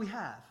what do we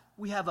have?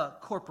 We have a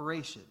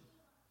corporation,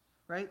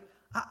 right?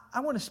 I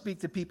want to speak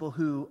to people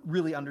who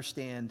really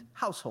understand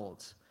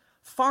households.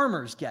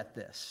 Farmers get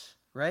this,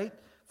 right?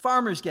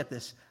 Farmers get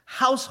this.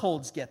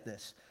 Households get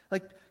this.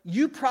 Like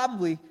you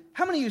probably,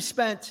 how many of you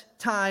spent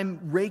time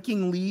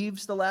raking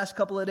leaves the last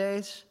couple of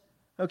days?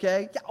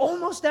 Okay? Yeah,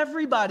 almost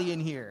everybody in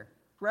here,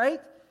 right?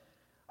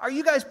 Are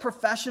you guys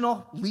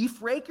professional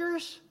leaf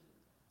rakers?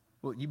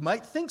 Well, you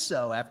might think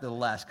so after the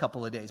last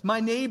couple of days. My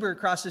neighbor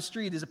across the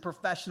street is a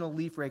professional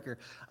leaf raker.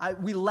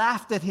 We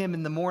laughed at him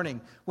in the morning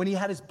when he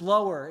had his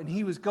blower and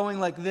he was going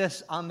like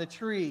this on the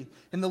tree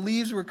and the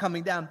leaves were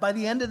coming down. By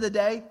the end of the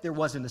day, there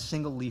wasn't a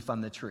single leaf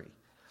on the tree.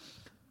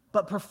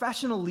 But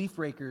professional leaf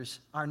rakers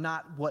are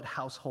not what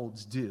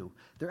households do.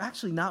 They're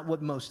actually not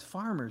what most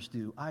farmers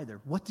do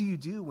either. What do you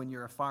do when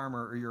you're a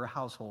farmer or you're a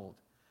household?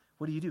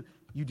 What do?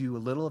 You do a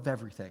little of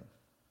everything.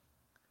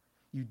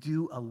 You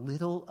do a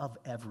little of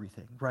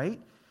everything,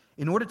 right?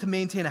 In order to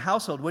maintain a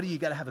household, what do you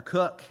got to have a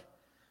cook,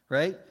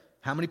 right?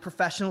 How many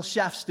professional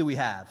chefs do we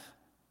have?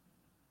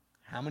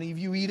 How many of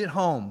you eat at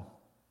home?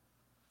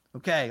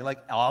 Okay, like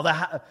all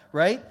the,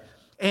 right?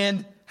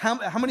 And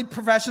how many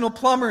professional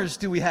plumbers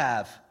do we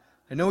have?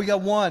 I know we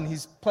got one.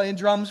 He's playing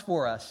drums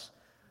for us.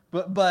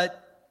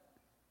 But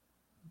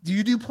do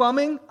you do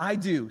plumbing? I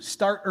do.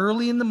 Start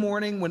early in the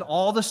morning when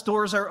all the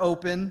stores are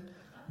open.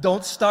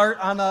 Don't start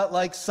on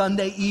a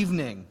Sunday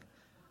evening.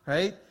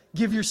 Right?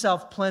 Give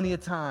yourself plenty of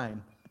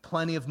time,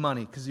 plenty of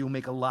money, because you'll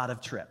make a lot of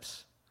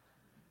trips.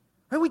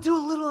 Right? We do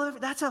a little of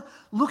it.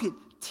 Look at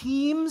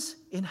teams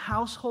in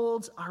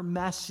households are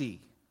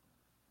messy.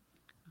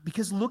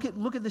 Because look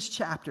at this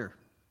chapter.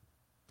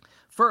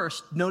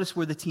 First, notice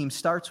where the team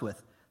starts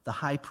with. The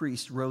high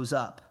priest rose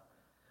up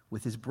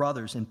with his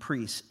brothers and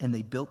priests, and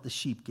they built the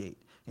sheep gate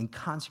and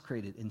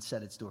consecrated and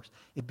set its doors.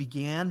 It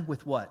began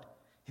with what?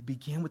 It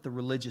began with the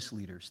religious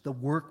leaders. The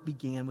work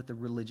began with the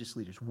religious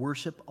leaders.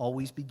 Worship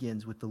always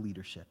begins with the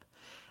leadership.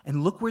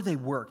 And look where they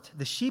worked.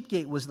 The sheep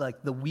gate was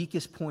like the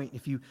weakest point.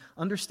 If you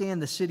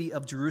understand the city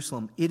of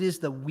Jerusalem, it is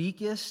the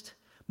weakest,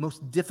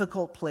 most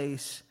difficult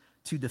place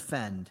to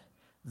defend.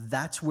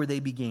 That's where they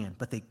began.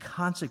 But they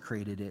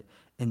consecrated it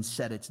and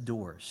set its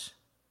doors.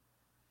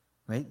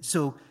 Right?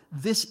 So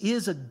this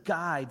is a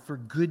guide for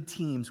good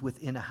teams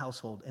within a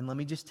household. And let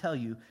me just tell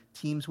you,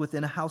 teams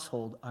within a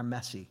household are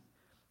messy.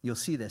 You'll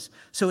see this.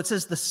 So it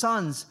says the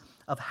sons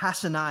of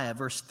Hasaniah,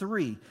 verse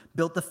 3,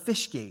 built the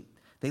fish gate.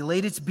 They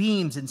laid its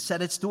beams and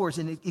set its doors.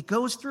 And it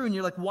goes through, and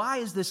you're like, why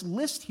is this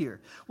list here?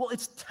 Well,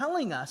 it's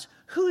telling us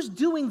who's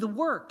doing the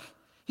work.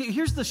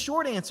 Here's the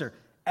short answer.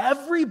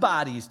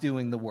 Everybody's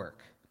doing the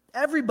work.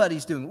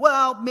 Everybody's doing,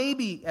 well,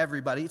 maybe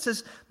everybody. It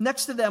says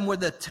next to them were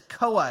the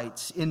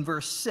Tekoites in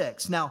verse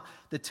 6. Now,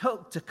 the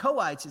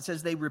Tekoites, it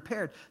says they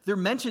repaired. They're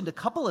mentioned a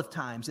couple of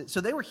times. So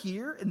they were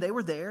here and they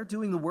were there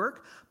doing the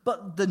work,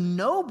 but the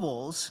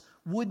nobles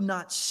would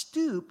not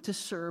stoop to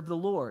serve the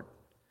Lord.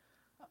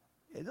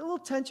 Is there a little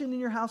tension in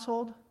your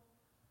household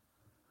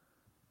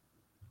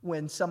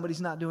when somebody's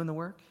not doing the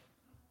work?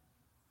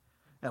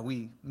 Now,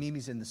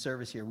 Mimi's in the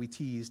service here. We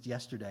teased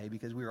yesterday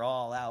because we were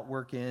all out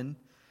working.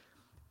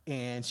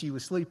 And she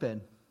was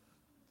sleeping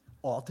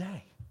all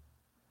day.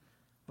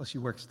 Well, she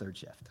works third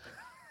shift.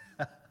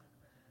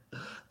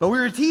 But we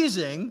were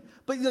teasing.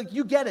 But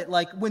you get it.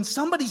 Like when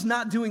somebody's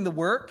not doing the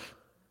work,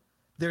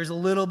 there's a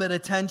little bit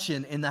of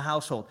tension in the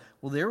household.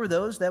 Well, there were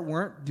those that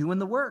weren't doing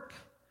the work,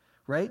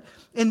 right?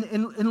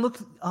 And look,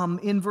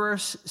 in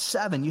verse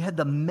 7, you had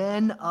the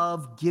men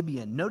of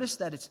Gibeon. Notice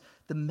that it's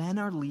the men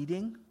are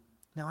leading.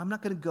 Now, I'm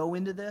not going to go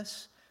into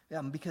this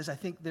because I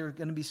think there are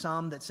going to be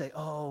some that say,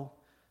 oh,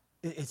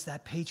 it's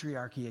that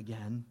patriarchy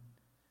again.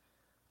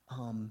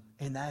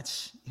 And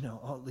that's,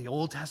 the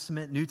Old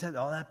Testament, New Testament,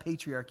 all that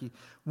patriarchy.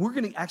 We're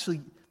going to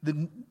actually,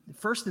 the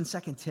 1st and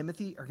 2nd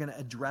Timothy are going to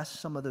address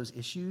some of those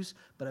issues,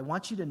 but I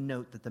want you to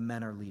note that the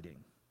men are leading,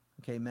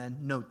 Okay, men,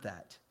 note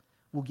that.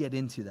 We'll get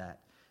into that.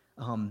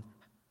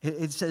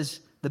 It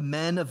says the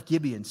men of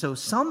Gibeon. So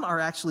some are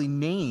actually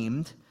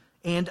named,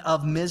 and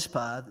of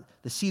Mizpah,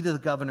 the seat of the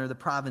governor, the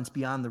province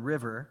beyond the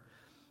river.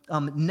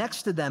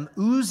 Next to them,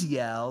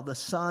 Uzziel, the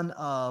son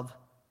of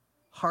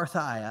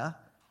Harthiah.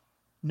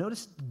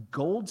 Notice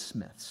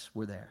goldsmiths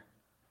were there.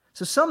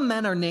 So some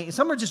men are named,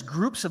 some are just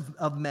groups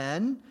of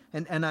men,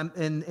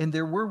 and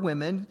there were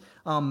women.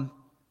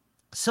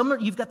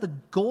 You've got the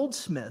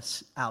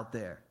goldsmiths out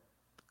there.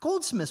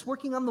 Goldsmiths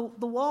working on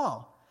the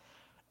wall.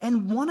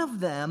 And one of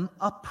them,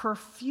 a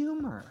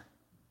perfumer.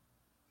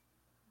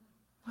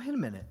 Wait a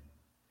minute.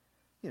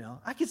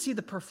 I could see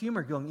the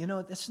perfumer going,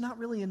 it's not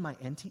really in my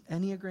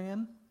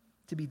Enneagram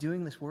to be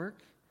doing this work.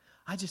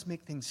 I just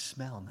make things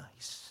smell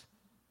nice.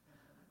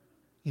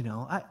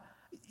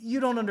 You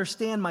don't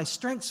understand my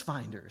strengths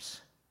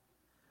finders.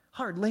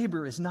 Hard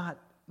labor is not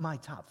my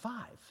top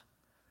 5.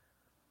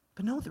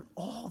 But no, they're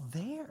all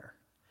there.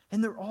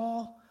 And they're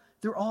all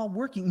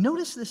working.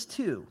 Notice this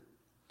too.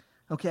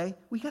 Okay?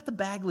 We got the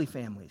Bagley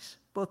families.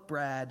 Both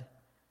Brad,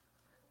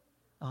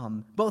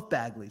 both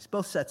Bagleys,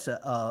 both sets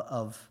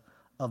of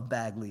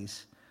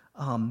Bagleys.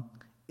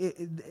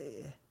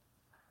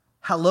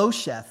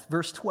 Halosheth,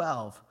 verse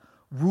 12,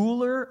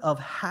 ruler of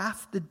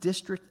half the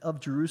district of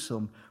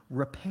Jerusalem,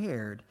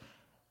 repaired,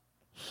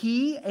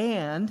 he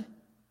and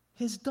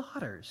his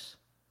daughters.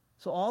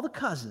 So all the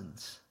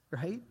cousins,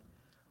 right?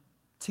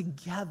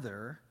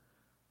 Together,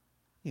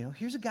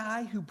 here's a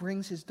guy who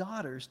brings his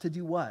daughters to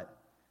do what?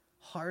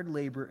 Hard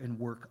labor and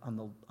work on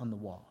the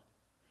wall.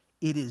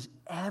 It is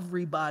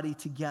everybody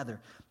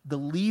together. The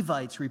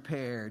Levites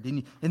repaired,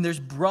 and there's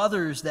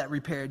brothers that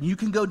repaired. You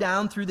can go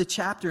down through the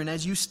chapter, and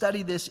as you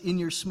study this in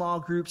your small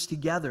groups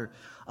together,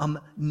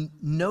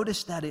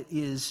 notice that it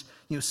is,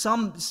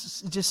 some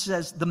just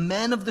says the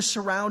men of the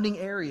surrounding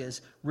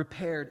areas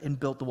repaired and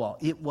built the wall.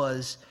 It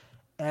was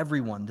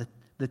everyone,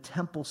 the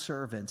temple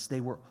servants,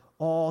 they were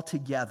all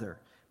together,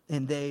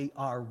 and they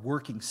are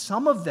working.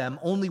 Some of them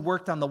only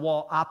worked on the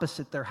wall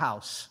opposite their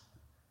house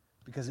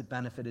because it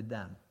benefited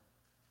them.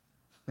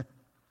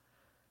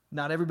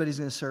 Not everybody's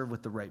going to serve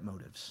with the right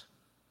motives.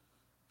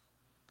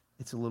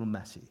 It's a little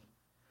messy.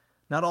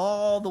 Not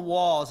all the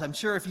walls. I'm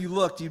sure if you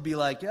looked, you'd be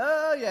like,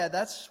 oh, yeah,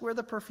 that's where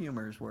the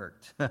perfumers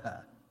worked.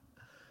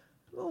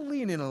 We'll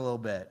lean in a little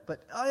bit,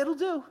 but it'll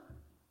do.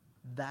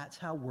 That's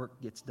how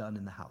work gets done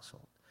in the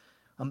household.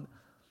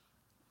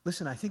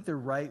 Listen, I think they're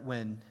right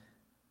when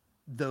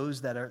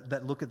those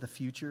that look at the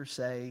future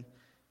say,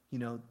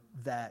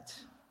 that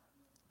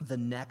the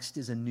next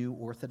is a new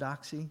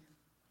orthodoxy,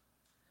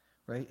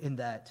 right? In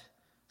that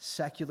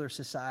secular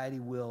society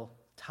will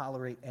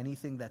tolerate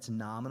anything that's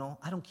nominal.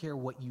 I don't care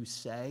what you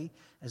say,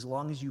 as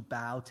long as you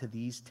bow to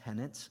these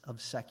tenets of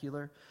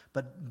secular.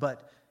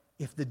 But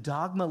if the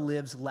dogma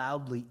lives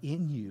loudly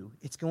in you,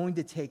 it's going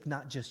to take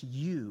not just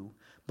you,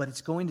 but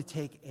it's going to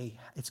take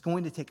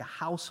a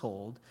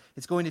household.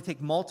 It's going to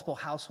take multiple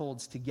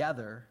households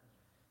together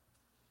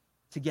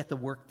to get the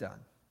work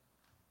done.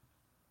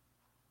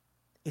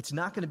 It's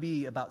not going to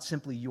be about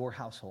simply your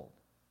household.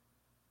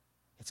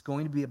 It's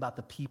going to be about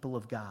the people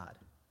of God.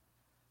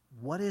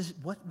 What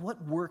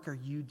work are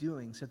you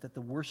doing so that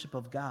the worship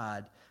of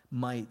God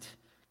might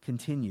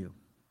continue?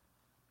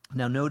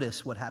 Now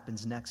notice what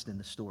happens next in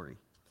the story.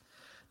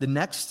 The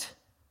next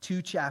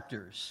 2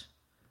 chapters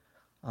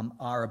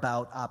are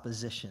about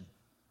opposition.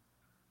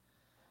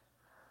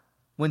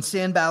 When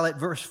Sanballat,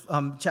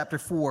 chapter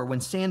 4, when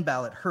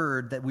Sanballat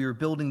heard that we were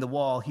building the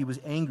wall, he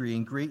was angry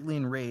and greatly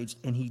enraged,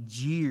 and he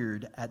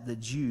jeered at the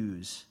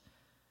Jews.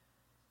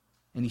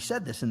 And he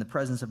said this in the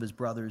presence of his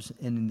brothers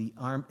and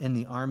in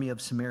the army of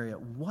Samaria.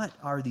 What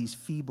are these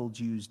feeble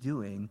Jews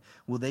doing?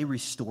 Will they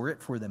restore it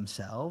for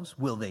themselves?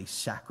 Will they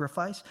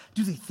sacrifice?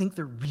 Do they think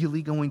they're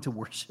really going to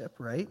worship,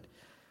 right?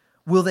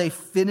 Will they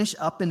finish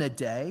up in a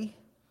day?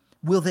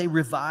 Will they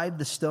revive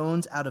the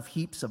stones out of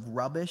heaps of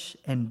rubbish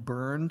and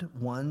burned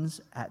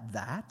ones at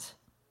that?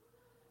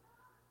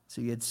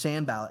 So you had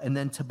Sanballat and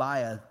then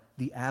Tobiah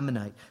the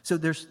Ammonite. So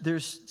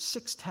there's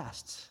 6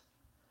 tests.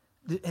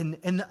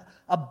 And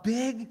a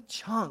big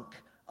chunk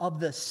of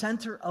the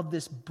center of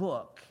this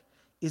book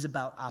is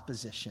about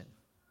opposition.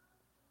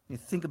 You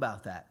think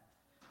about that.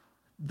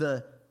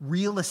 The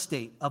real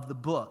estate of the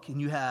book,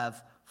 and you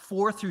have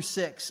 4 through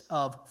 6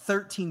 of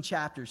 13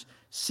 chapters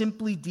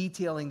simply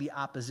detailing the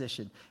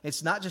opposition.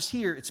 It's not just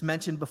here, it's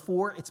mentioned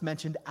before, it's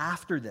mentioned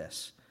after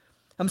this.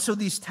 So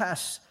these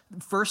tests,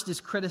 first is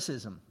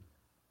criticism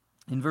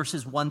in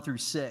verses 1 through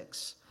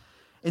 6.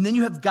 And then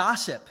you have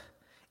gossip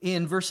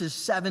in verses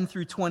 7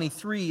 through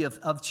 23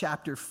 of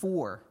chapter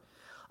 4.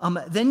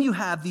 Then you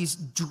have these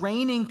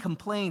draining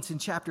complaints in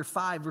chapter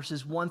 5,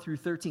 verses 1 through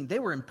 13. They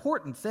were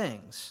important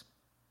things.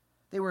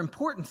 They were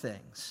important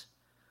things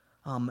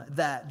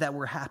that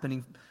were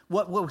happening.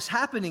 What was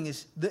happening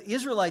is the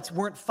Israelites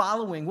weren't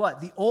following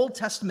what? The Old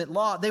Testament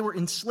law. They were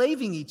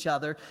enslaving each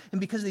other, and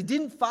because they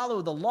didn't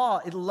follow the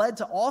law, it led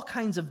to all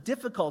kinds of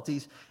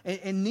difficulties,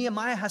 and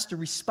Nehemiah has to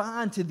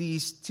respond to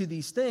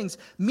these things.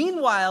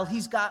 Meanwhile,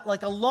 he's got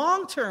like a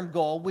long-term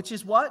goal, which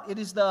is what? It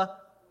is the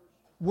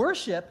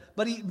worship,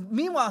 but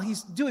meanwhile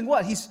he's doing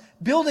what? He's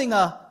building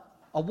a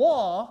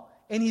wall,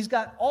 and he's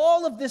got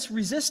all of this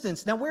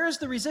resistance. Now, where is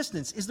the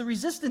resistance? Is the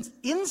resistance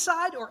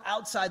inside or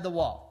outside the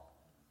wall?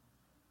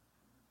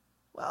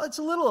 Well, it's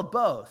a little of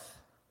both.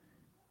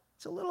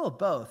 It's a little of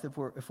both if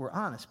we're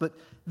honest. But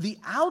the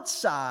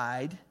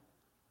outside,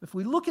 if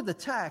we look at the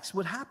text,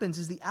 what happens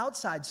is the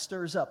outside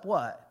stirs up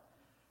what?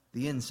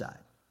 The inside.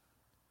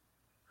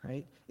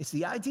 Right? It's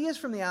the ideas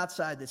from the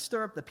outside that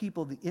stir up the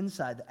people, the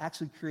inside, that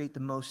actually create the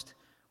most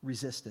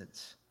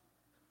resistance.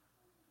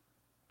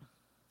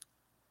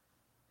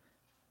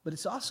 But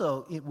it's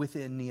also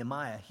within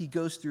Nehemiah. He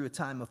goes through a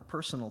time of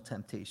personal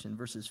temptation,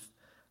 verses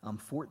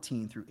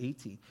 14 through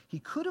 18. He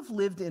could have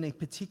lived in a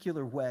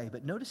particular way,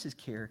 but notice his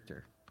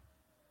character.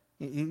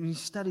 You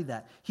study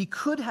that. He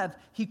could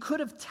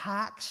have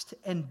taxed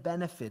and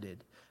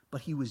benefited,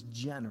 but he was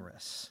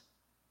generous.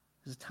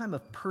 It was a time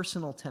of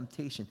personal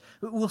temptation.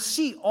 We'll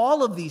see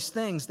all of these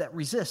things that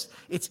resist.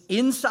 It's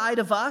inside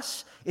of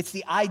us. It's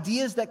the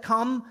ideas that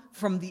come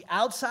from the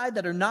outside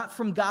that are not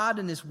from God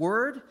and His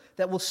Word,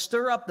 that will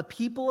stir up the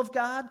people of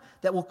God,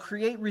 that will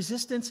create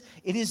resistance.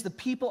 It is the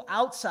people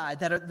outside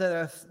that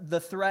are the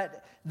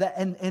threat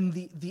and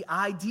the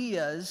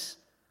ideas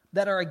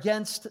that are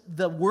against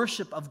the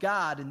worship of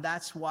God, and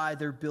that's why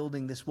they're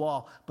building this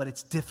wall. But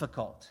it's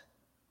difficult.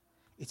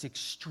 It's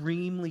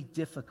extremely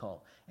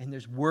difficult, and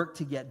there's work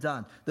to get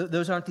done.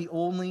 Those aren't the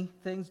only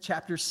things.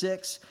 Chapter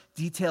 6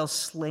 details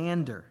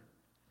slander,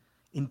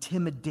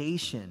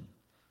 intimidation,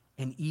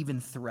 and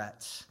even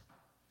threats.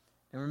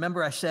 And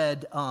remember I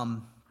said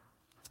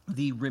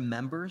the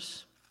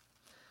remembers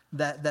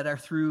that are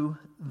through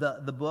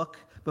the book?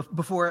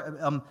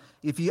 Before,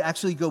 if you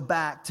actually go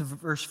back to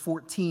verse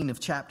 14 of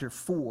chapter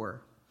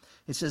 4,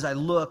 it says, I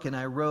look and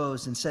I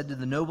rose and said to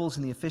the nobles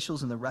and the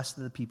officials and the rest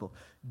of the people,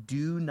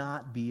 do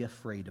not be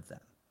afraid of them.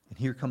 And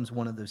here comes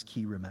one of those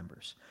key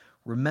remembers.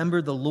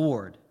 Remember the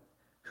Lord,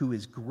 who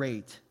is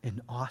great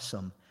and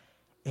awesome,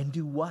 and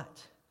do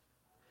what?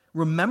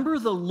 Remember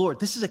the Lord.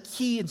 This is a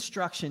key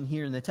instruction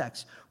here in the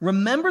text.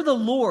 Remember the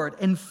Lord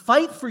and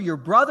fight for your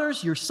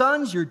brothers, your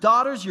sons, your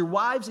daughters, your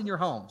wives, and your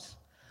homes.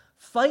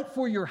 Fight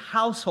for your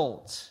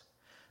households.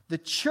 The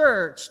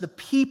church, the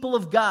people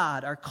of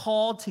God, are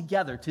called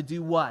together to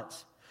do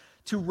what?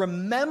 To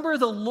remember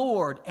the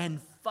Lord and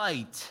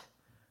fight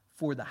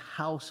for the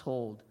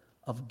household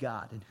of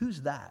God. And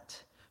who's that?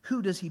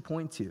 Who does he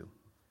point to?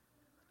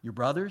 Your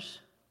brothers,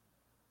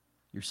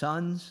 your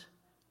sons,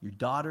 your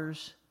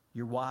daughters,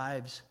 your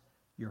wives,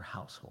 your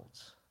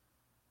households.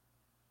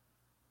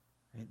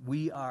 Right?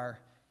 We are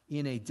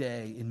in a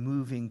day, in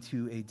moving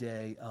to a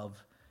day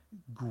of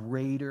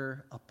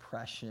greater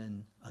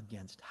oppression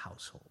against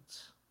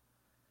households.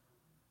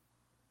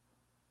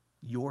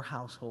 Your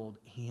household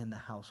and the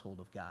household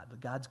of God. But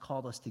God's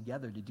called us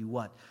together to do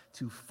what?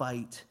 To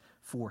fight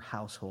for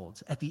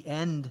households. At the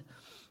end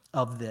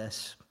of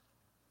this,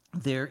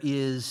 there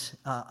is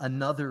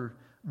another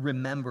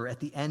remember. At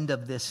the end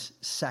of this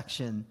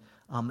section,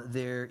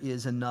 there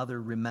is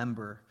another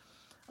remember.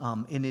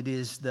 And it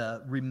is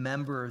the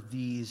remember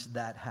these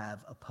that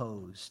have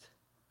opposed.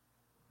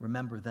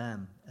 Remember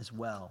them as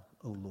well,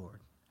 O Lord.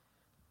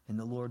 And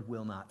the Lord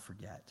will not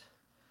forget.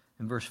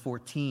 In verse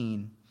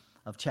 14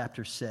 of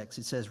chapter 6,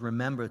 it says,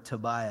 remember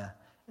Tobiah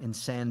and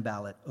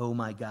Sanballat, O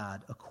my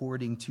God,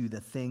 according to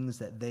the things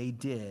that they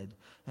did,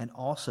 and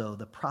also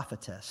the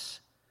prophetess,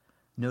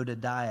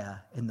 Noadiah,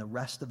 and the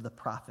rest of the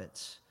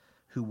prophets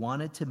who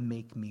wanted to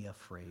make me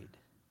afraid.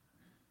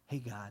 Hey,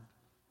 God,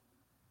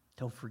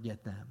 don't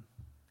forget them.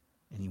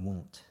 And he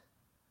won't.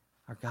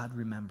 Our God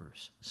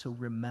remembers. So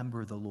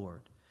remember the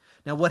Lord.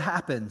 Now, what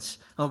happens?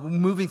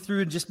 Moving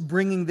through and just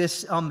bringing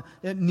this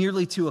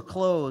nearly to a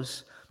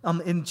close.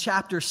 In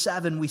chapter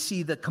 7, we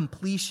see the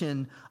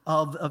completion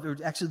of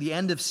actually the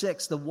end of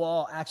 6, the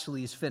wall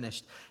actually is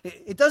finished.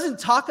 It doesn't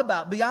talk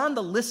about, beyond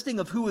the listing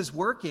of who is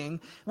working,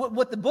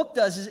 what the book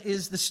does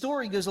is the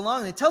story goes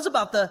along, and it tells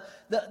about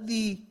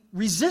the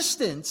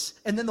resistance,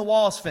 and then the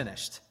wall is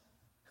finished.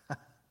 I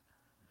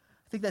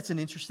think that's an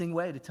interesting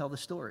way to tell the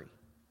story.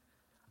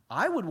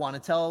 I would want to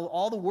tell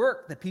all the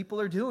work that people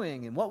are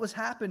doing and what was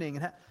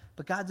happening,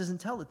 but God doesn't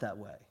tell it that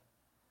way.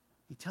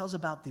 He tells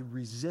about the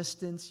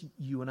resistance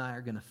you and I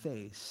are going to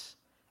face,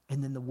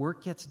 and then the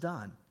work gets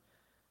done.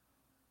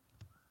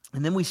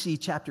 And then we see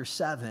chapter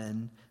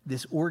 7,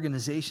 this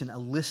organization, a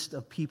list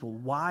of people.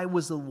 Why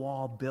was the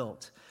wall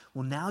built?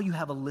 Well, now you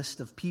have a list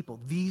of people.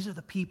 These are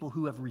the people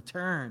who have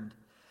returned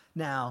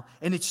now,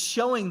 and it's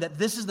showing that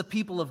this is the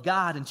people of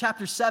God. And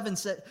chapter 7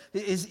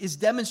 is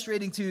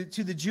demonstrating to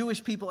the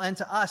Jewish people and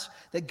to us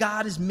that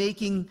God is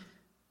making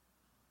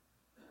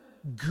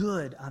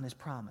good on his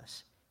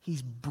promise.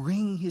 He's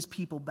bringing his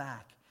people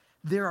back.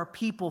 There are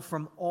people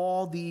from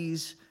all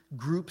these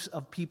groups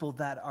of people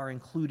that are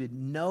included.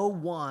 No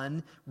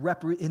one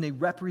in a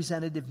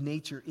representative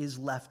nature is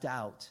left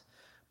out.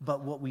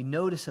 But what we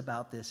notice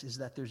about this is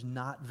that there's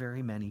not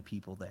very many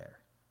people there.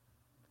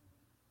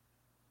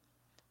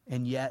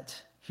 And yet,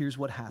 here's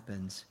what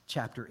happens,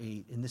 chapter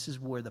 8, and this is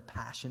where the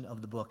passion of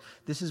the book,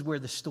 this is where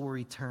the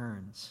story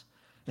turns.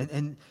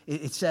 And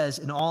it says,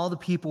 and all the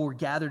people were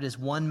gathered as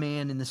one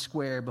man in the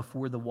square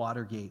before the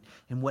water gate.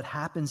 And what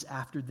happens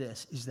after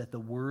this is that the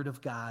word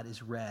of God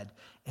is read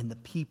and the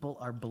people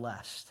are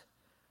blessed.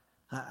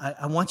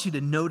 I want you to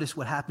notice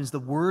what happens. The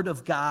word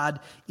of God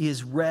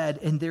is read,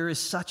 and there is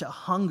such a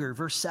hunger.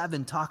 Verse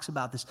 7 talks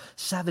about this.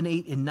 7,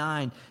 8, and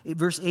 9.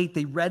 Verse 8,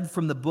 they read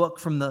from the book,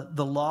 from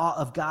the law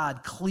of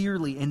God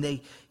clearly, and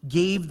they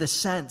gave the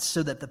sense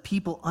so that the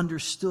people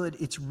understood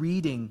its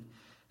reading.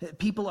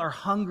 People are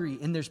hungry,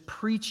 and there's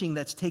preaching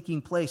that's taking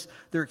place.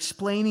 They're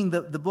explaining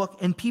the book,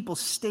 and people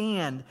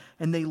stand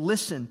and they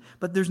listen.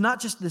 But there's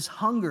not just this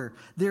hunger.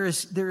 There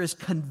is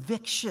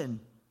conviction.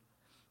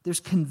 There's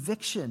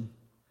conviction.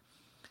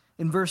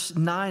 In verse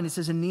 9, it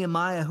says, and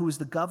Nehemiah, who was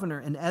the governor,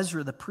 and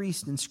Ezra, the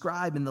priest and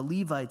scribe, and the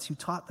Levites who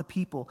taught the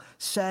people,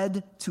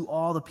 said to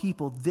all the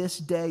people, this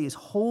day is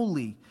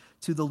holy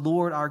to the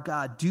Lord our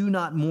God. Do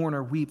not mourn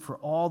or weep, for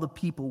all the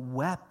people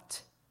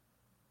wept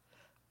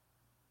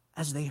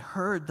as they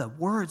heard the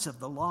words of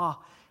the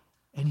law.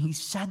 And he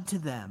said to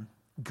them,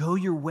 go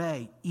your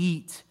way,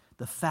 eat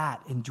the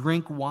fat and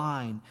drink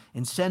wine,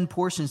 and send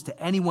portions to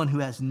anyone who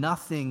has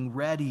nothing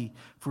ready.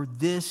 For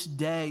this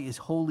day is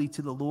holy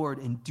to the Lord,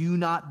 and do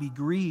not be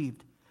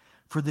grieved.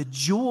 For the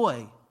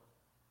joy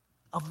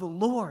of the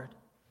Lord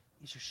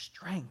is your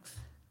strength.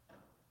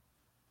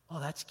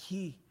 Oh, that's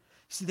key.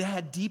 See, they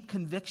had deep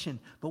conviction,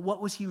 but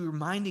what was he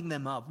reminding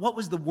them of? What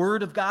was the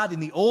word of God in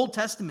the Old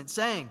Testament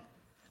saying?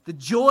 The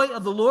joy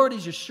of the Lord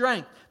is your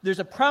strength. There's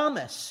a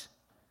promise,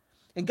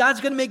 and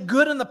God's going to make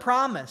good on the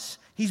promise.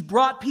 He's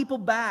brought people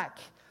back.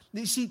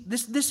 You see,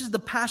 this is the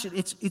passion.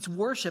 It's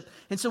worship.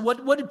 And so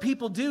what did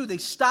people do? They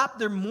stopped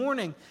their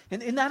mourning.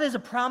 And that is a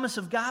promise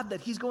of God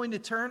that he's going to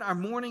turn our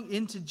mourning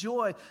into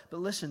joy. But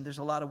listen, there's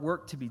a lot of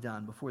work to be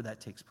done before that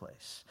takes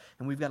place.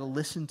 And we've got to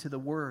listen to the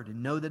word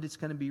and know that it's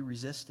going to be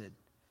resisted.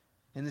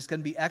 And it's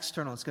going to be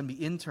external. It's going to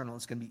be internal.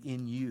 It's going to be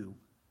in you.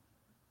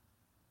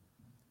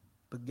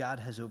 But God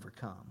has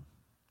overcome.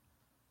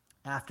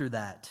 After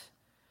that,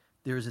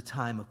 there is a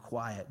time of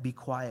quiet. Be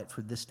quiet,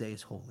 for this day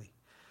is holy.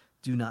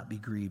 Do not be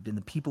grieved. And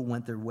the people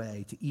went their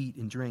way to eat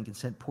and drink and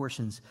sent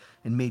portions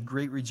and made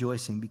great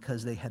rejoicing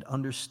because they had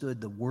understood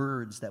the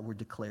words that were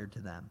declared to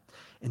them.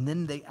 And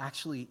then they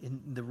actually,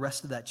 in the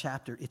rest of that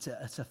chapter, it's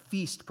a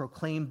feast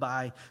proclaimed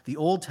by the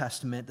Old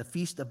Testament, the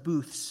Feast of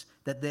Booths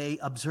that they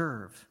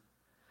observe.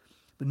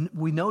 But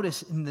we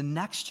notice in the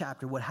next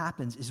chapter what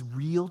happens is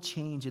real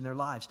change in their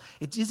lives.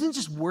 It isn't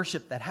just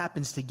worship that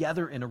happens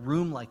together in a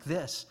room like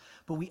this,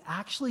 but we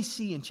actually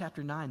see in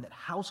chapter 9 that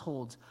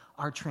households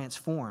are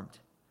transformed.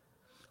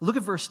 Look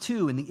at verse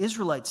 2. And the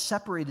Israelites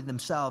separated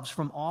themselves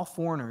from all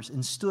foreigners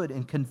and stood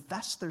and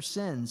confessed their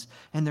sins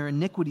and their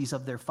iniquities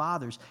of their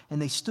fathers.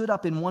 And they stood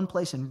up in one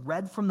place and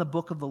read from the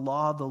book of the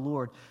law of the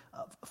Lord,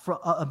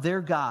 of their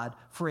God,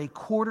 for a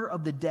quarter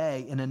of the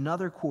day and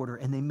another quarter.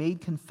 And they made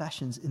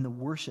confessions in the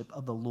worship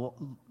of the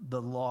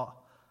law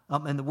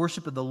and the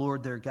worship of the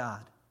Lord their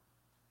God.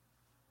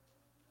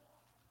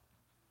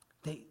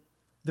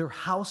 Their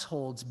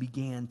households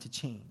began to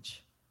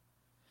change.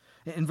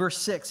 In verse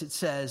 6, it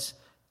says,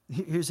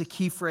 here's a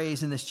key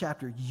phrase in this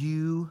chapter: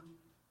 you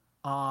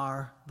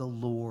are the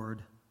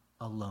Lord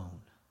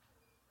alone.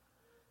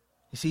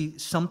 You see,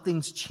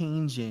 something's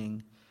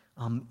changing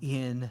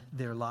in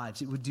their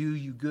lives. It would do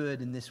you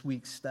good in this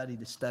week's study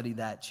to study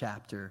that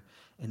chapter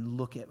and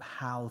look at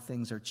how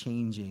things are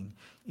changing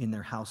in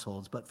their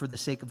households. But for the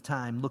sake of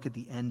time, look at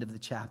the end of the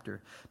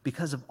chapter.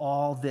 Because of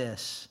all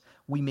this,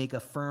 we make a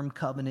firm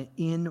covenant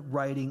in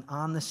writing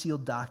on the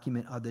sealed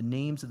document are the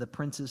names of the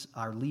princes,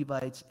 our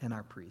Levites, and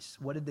our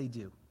priests. What did they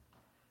do?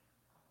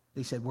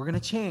 They said, we're going to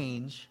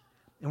change,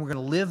 and we're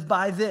going to live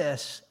by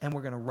this, and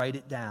we're going to write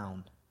it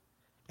down,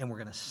 and we're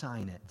going to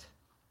sign it,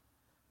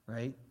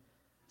 right?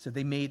 So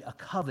they made a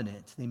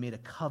covenant. They made a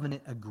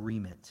covenant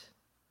agreement.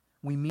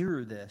 We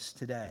mirror this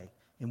today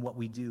in what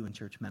we do in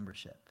church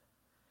membership.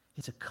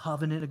 It's a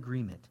covenant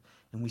agreement,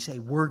 and we say,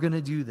 we're going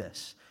to do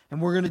this,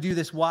 and we're going to do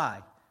this.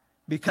 Why?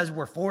 Because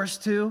we're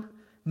forced to?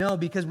 No,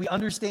 because we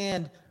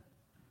understand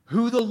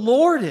who the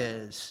Lord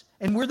is,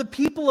 and we're the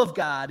people of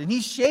God, and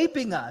he's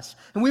shaping us,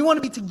 and we want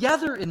to be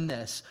together in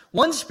this.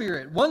 One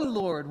Spirit, one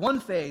Lord, one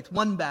faith,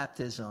 one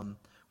baptism.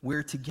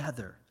 We're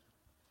together.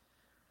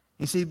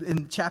 You see,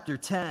 in chapter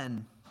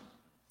 10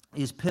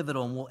 is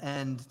pivotal, and we'll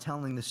end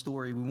telling the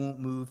story. We won't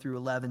move through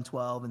 11,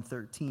 12, and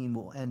 13.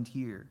 We'll end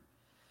here.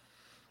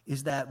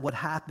 Is that what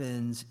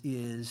happens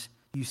is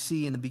you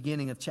see in the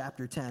beginning of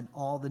chapter 10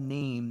 all the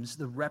names,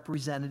 the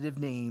representative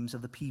names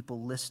of the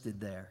people listed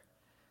there.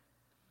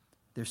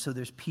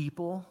 There's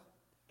people,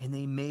 and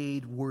they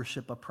made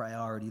worship a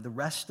priority. The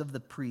rest of the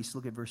priests,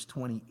 look at verse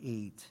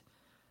 28.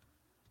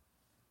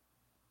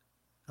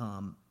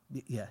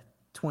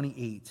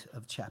 28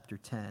 of chapter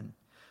 10.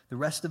 The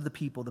rest of the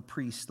people, the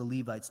priests, the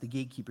Levites, the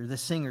gatekeepers, the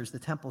singers, the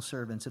temple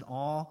servants, and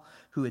all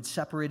who had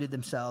separated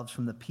themselves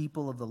from the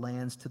people of the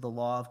lands to the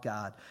law of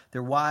God,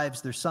 their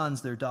wives, their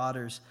sons, their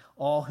daughters,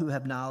 all who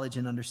have knowledge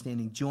and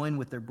understanding, join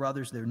with their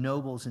brothers, their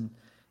nobles, and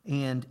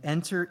and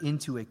enter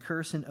into a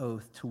curse and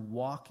oath to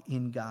walk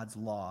in God's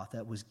law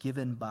that was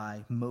given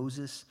by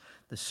Moses,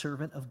 the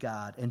servant of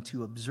God, and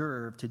to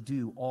observe to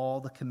do all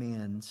the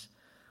commands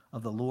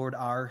of the Lord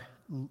our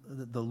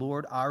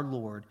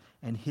Lord,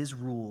 and his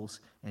rules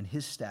and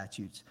his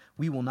statutes.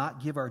 We will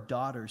not give our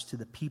daughters to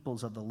the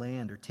peoples of the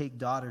land, or take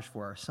daughters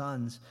for our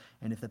sons.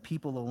 And if the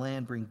people of the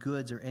land bring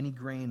goods or any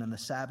grain on the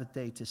Sabbath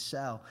day to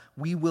sell,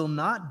 we will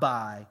not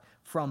buy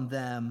from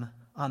them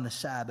on the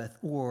Sabbath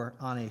or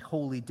on a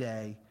holy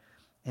day.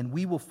 And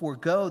we will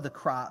forego the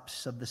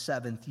crops of the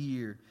seventh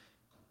year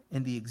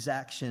and the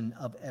exaction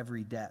of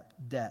every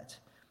debt.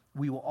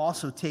 We will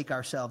also take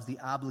ourselves the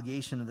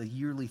obligation of the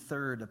yearly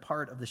third, a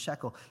part of the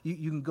shekel. You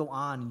can go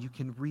on and you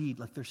can read,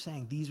 like they're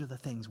saying, these are the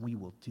things we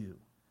will do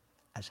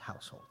as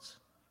households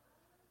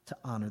to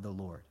honor the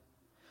Lord.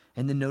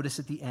 And then notice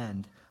at the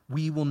end,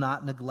 we will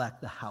not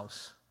neglect the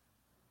house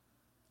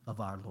of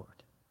our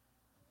Lord.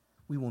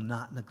 We will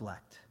not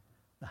neglect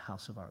the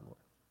house of our Lord.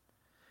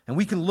 And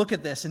we can look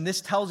at this, and this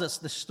tells us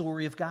the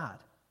story of God.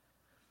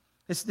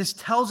 This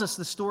tells us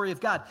the story of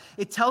God.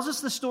 It tells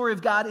us the story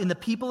of God in the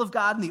people of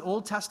God in the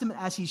Old Testament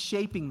as he's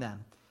shaping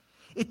them.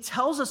 It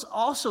tells us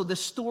also the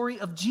story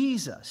of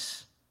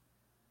Jesus.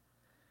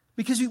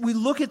 Because we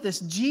look at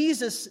this,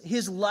 Jesus,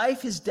 his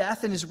life, his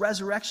death, and his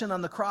resurrection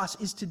on the cross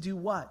is to do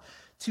what?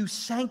 To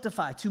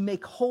sanctify, to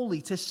make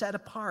holy, to set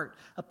apart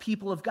a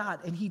people of God.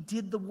 And he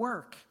did the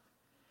work.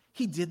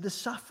 He did the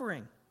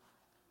suffering.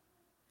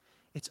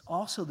 It's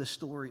also the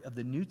story of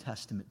the New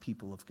Testament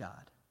people of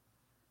God.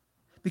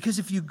 Because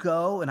if you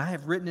go, and I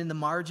have written in the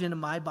margin of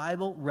my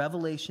Bible,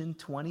 Revelation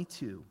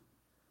 22,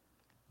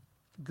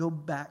 go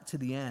back to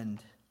the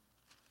end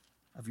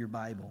of your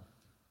Bible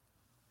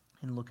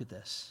and look at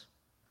this.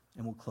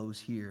 And we'll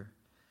close here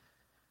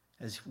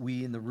as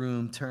we in the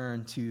room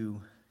turn to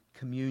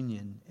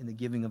communion and the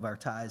giving of our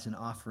tithes and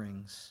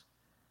offerings.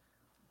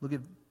 Look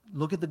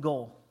at the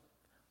goal.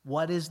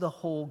 What is the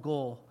whole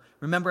goal?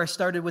 Remember, I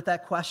started with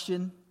that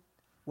question.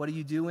 What are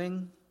you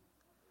doing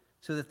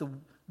so that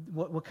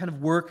what kind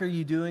of work are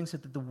you doing so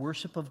that the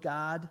worship of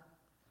God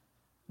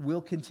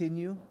will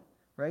continue,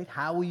 right?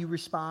 How will you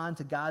respond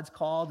to God's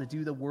call to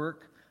do the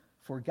work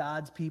for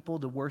God's people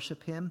to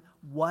worship him?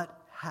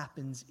 What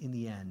happens in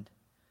the end?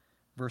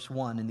 Verse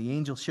 1, and the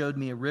angel showed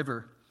me a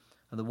river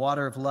of the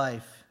water of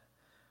life,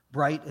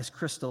 bright as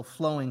crystal,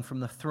 flowing from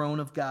the throne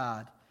of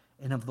God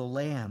and of the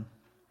Lamb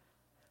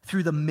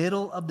through the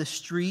middle of the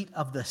street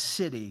of the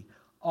city.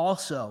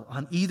 Also,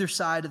 on either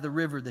side of the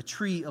river, the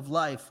tree of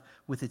life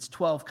with its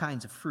 12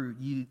 kinds of fruit,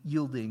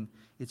 yielding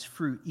its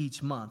fruit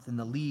each month. And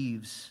the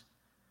leaves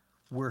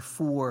were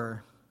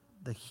for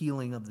the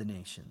healing of the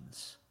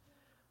nations.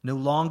 No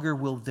longer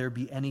will there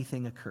be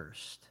anything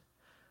accursed,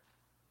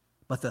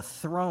 but the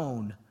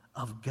throne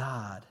of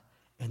God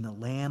and the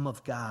Lamb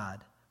of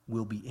God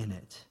will be in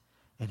it,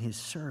 and his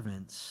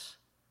servants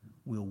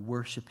will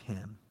worship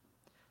him.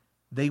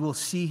 They will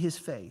see his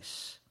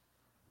face,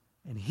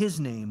 and his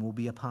name will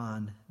be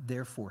upon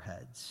their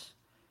foreheads,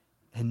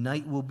 and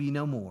night will be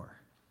no more.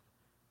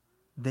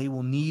 They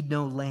will need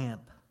no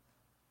lamp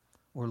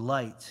or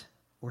light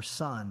or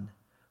sun,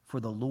 for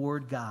the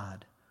Lord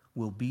God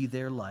will be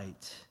their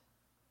light,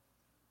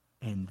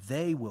 and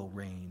they will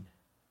reign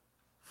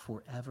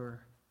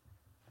forever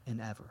and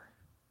ever.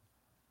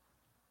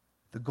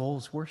 The goal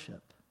is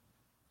worship.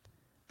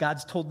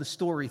 God's told the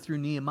story through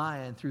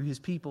Nehemiah and through his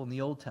people in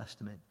the Old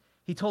Testament.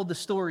 He told the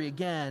story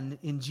again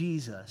in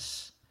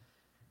Jesus.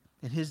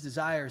 And his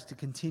desire is to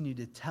continue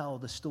to tell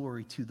the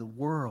story to the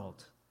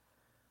world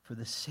for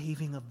the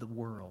saving of the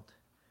world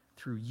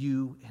through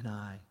you and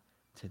I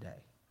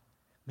today.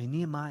 May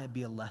Nehemiah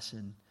be a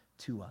lesson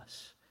to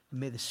us. And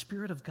may the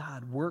Spirit of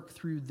God work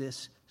through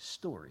this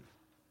story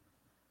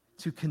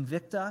to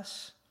convict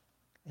us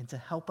and to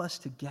help us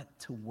to get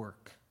to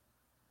work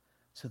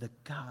so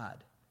that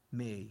God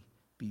may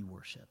be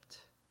worshiped.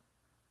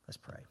 Let's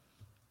pray.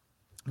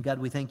 God,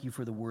 we thank you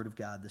for the word of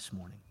God this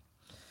morning.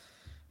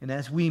 And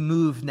as we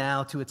move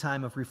now to a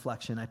time of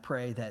reflection, I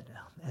pray that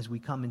as we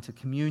come into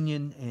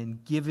communion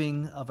and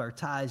giving of our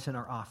tithes and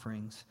our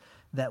offerings,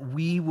 that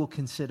we will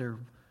consider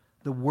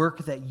the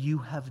work that you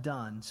have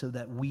done so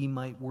that we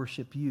might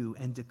worship you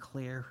and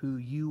declare who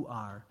you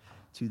are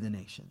to the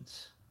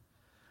nations.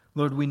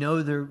 Lord, we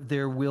know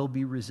there will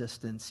be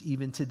resistance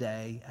even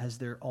today, as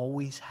there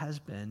always has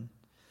been.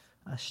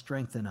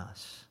 Strengthen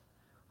us.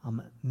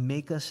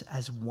 Make us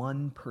as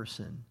one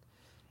person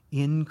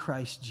in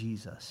Christ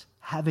Jesus,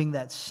 having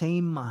that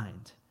same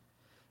mind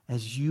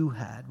as you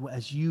had,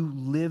 as you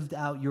lived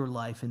out your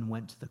life and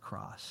went to the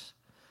cross.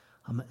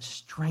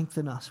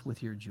 Strengthen us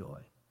with your joy.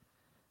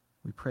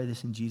 We pray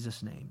this in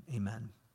Jesus' name. Amen.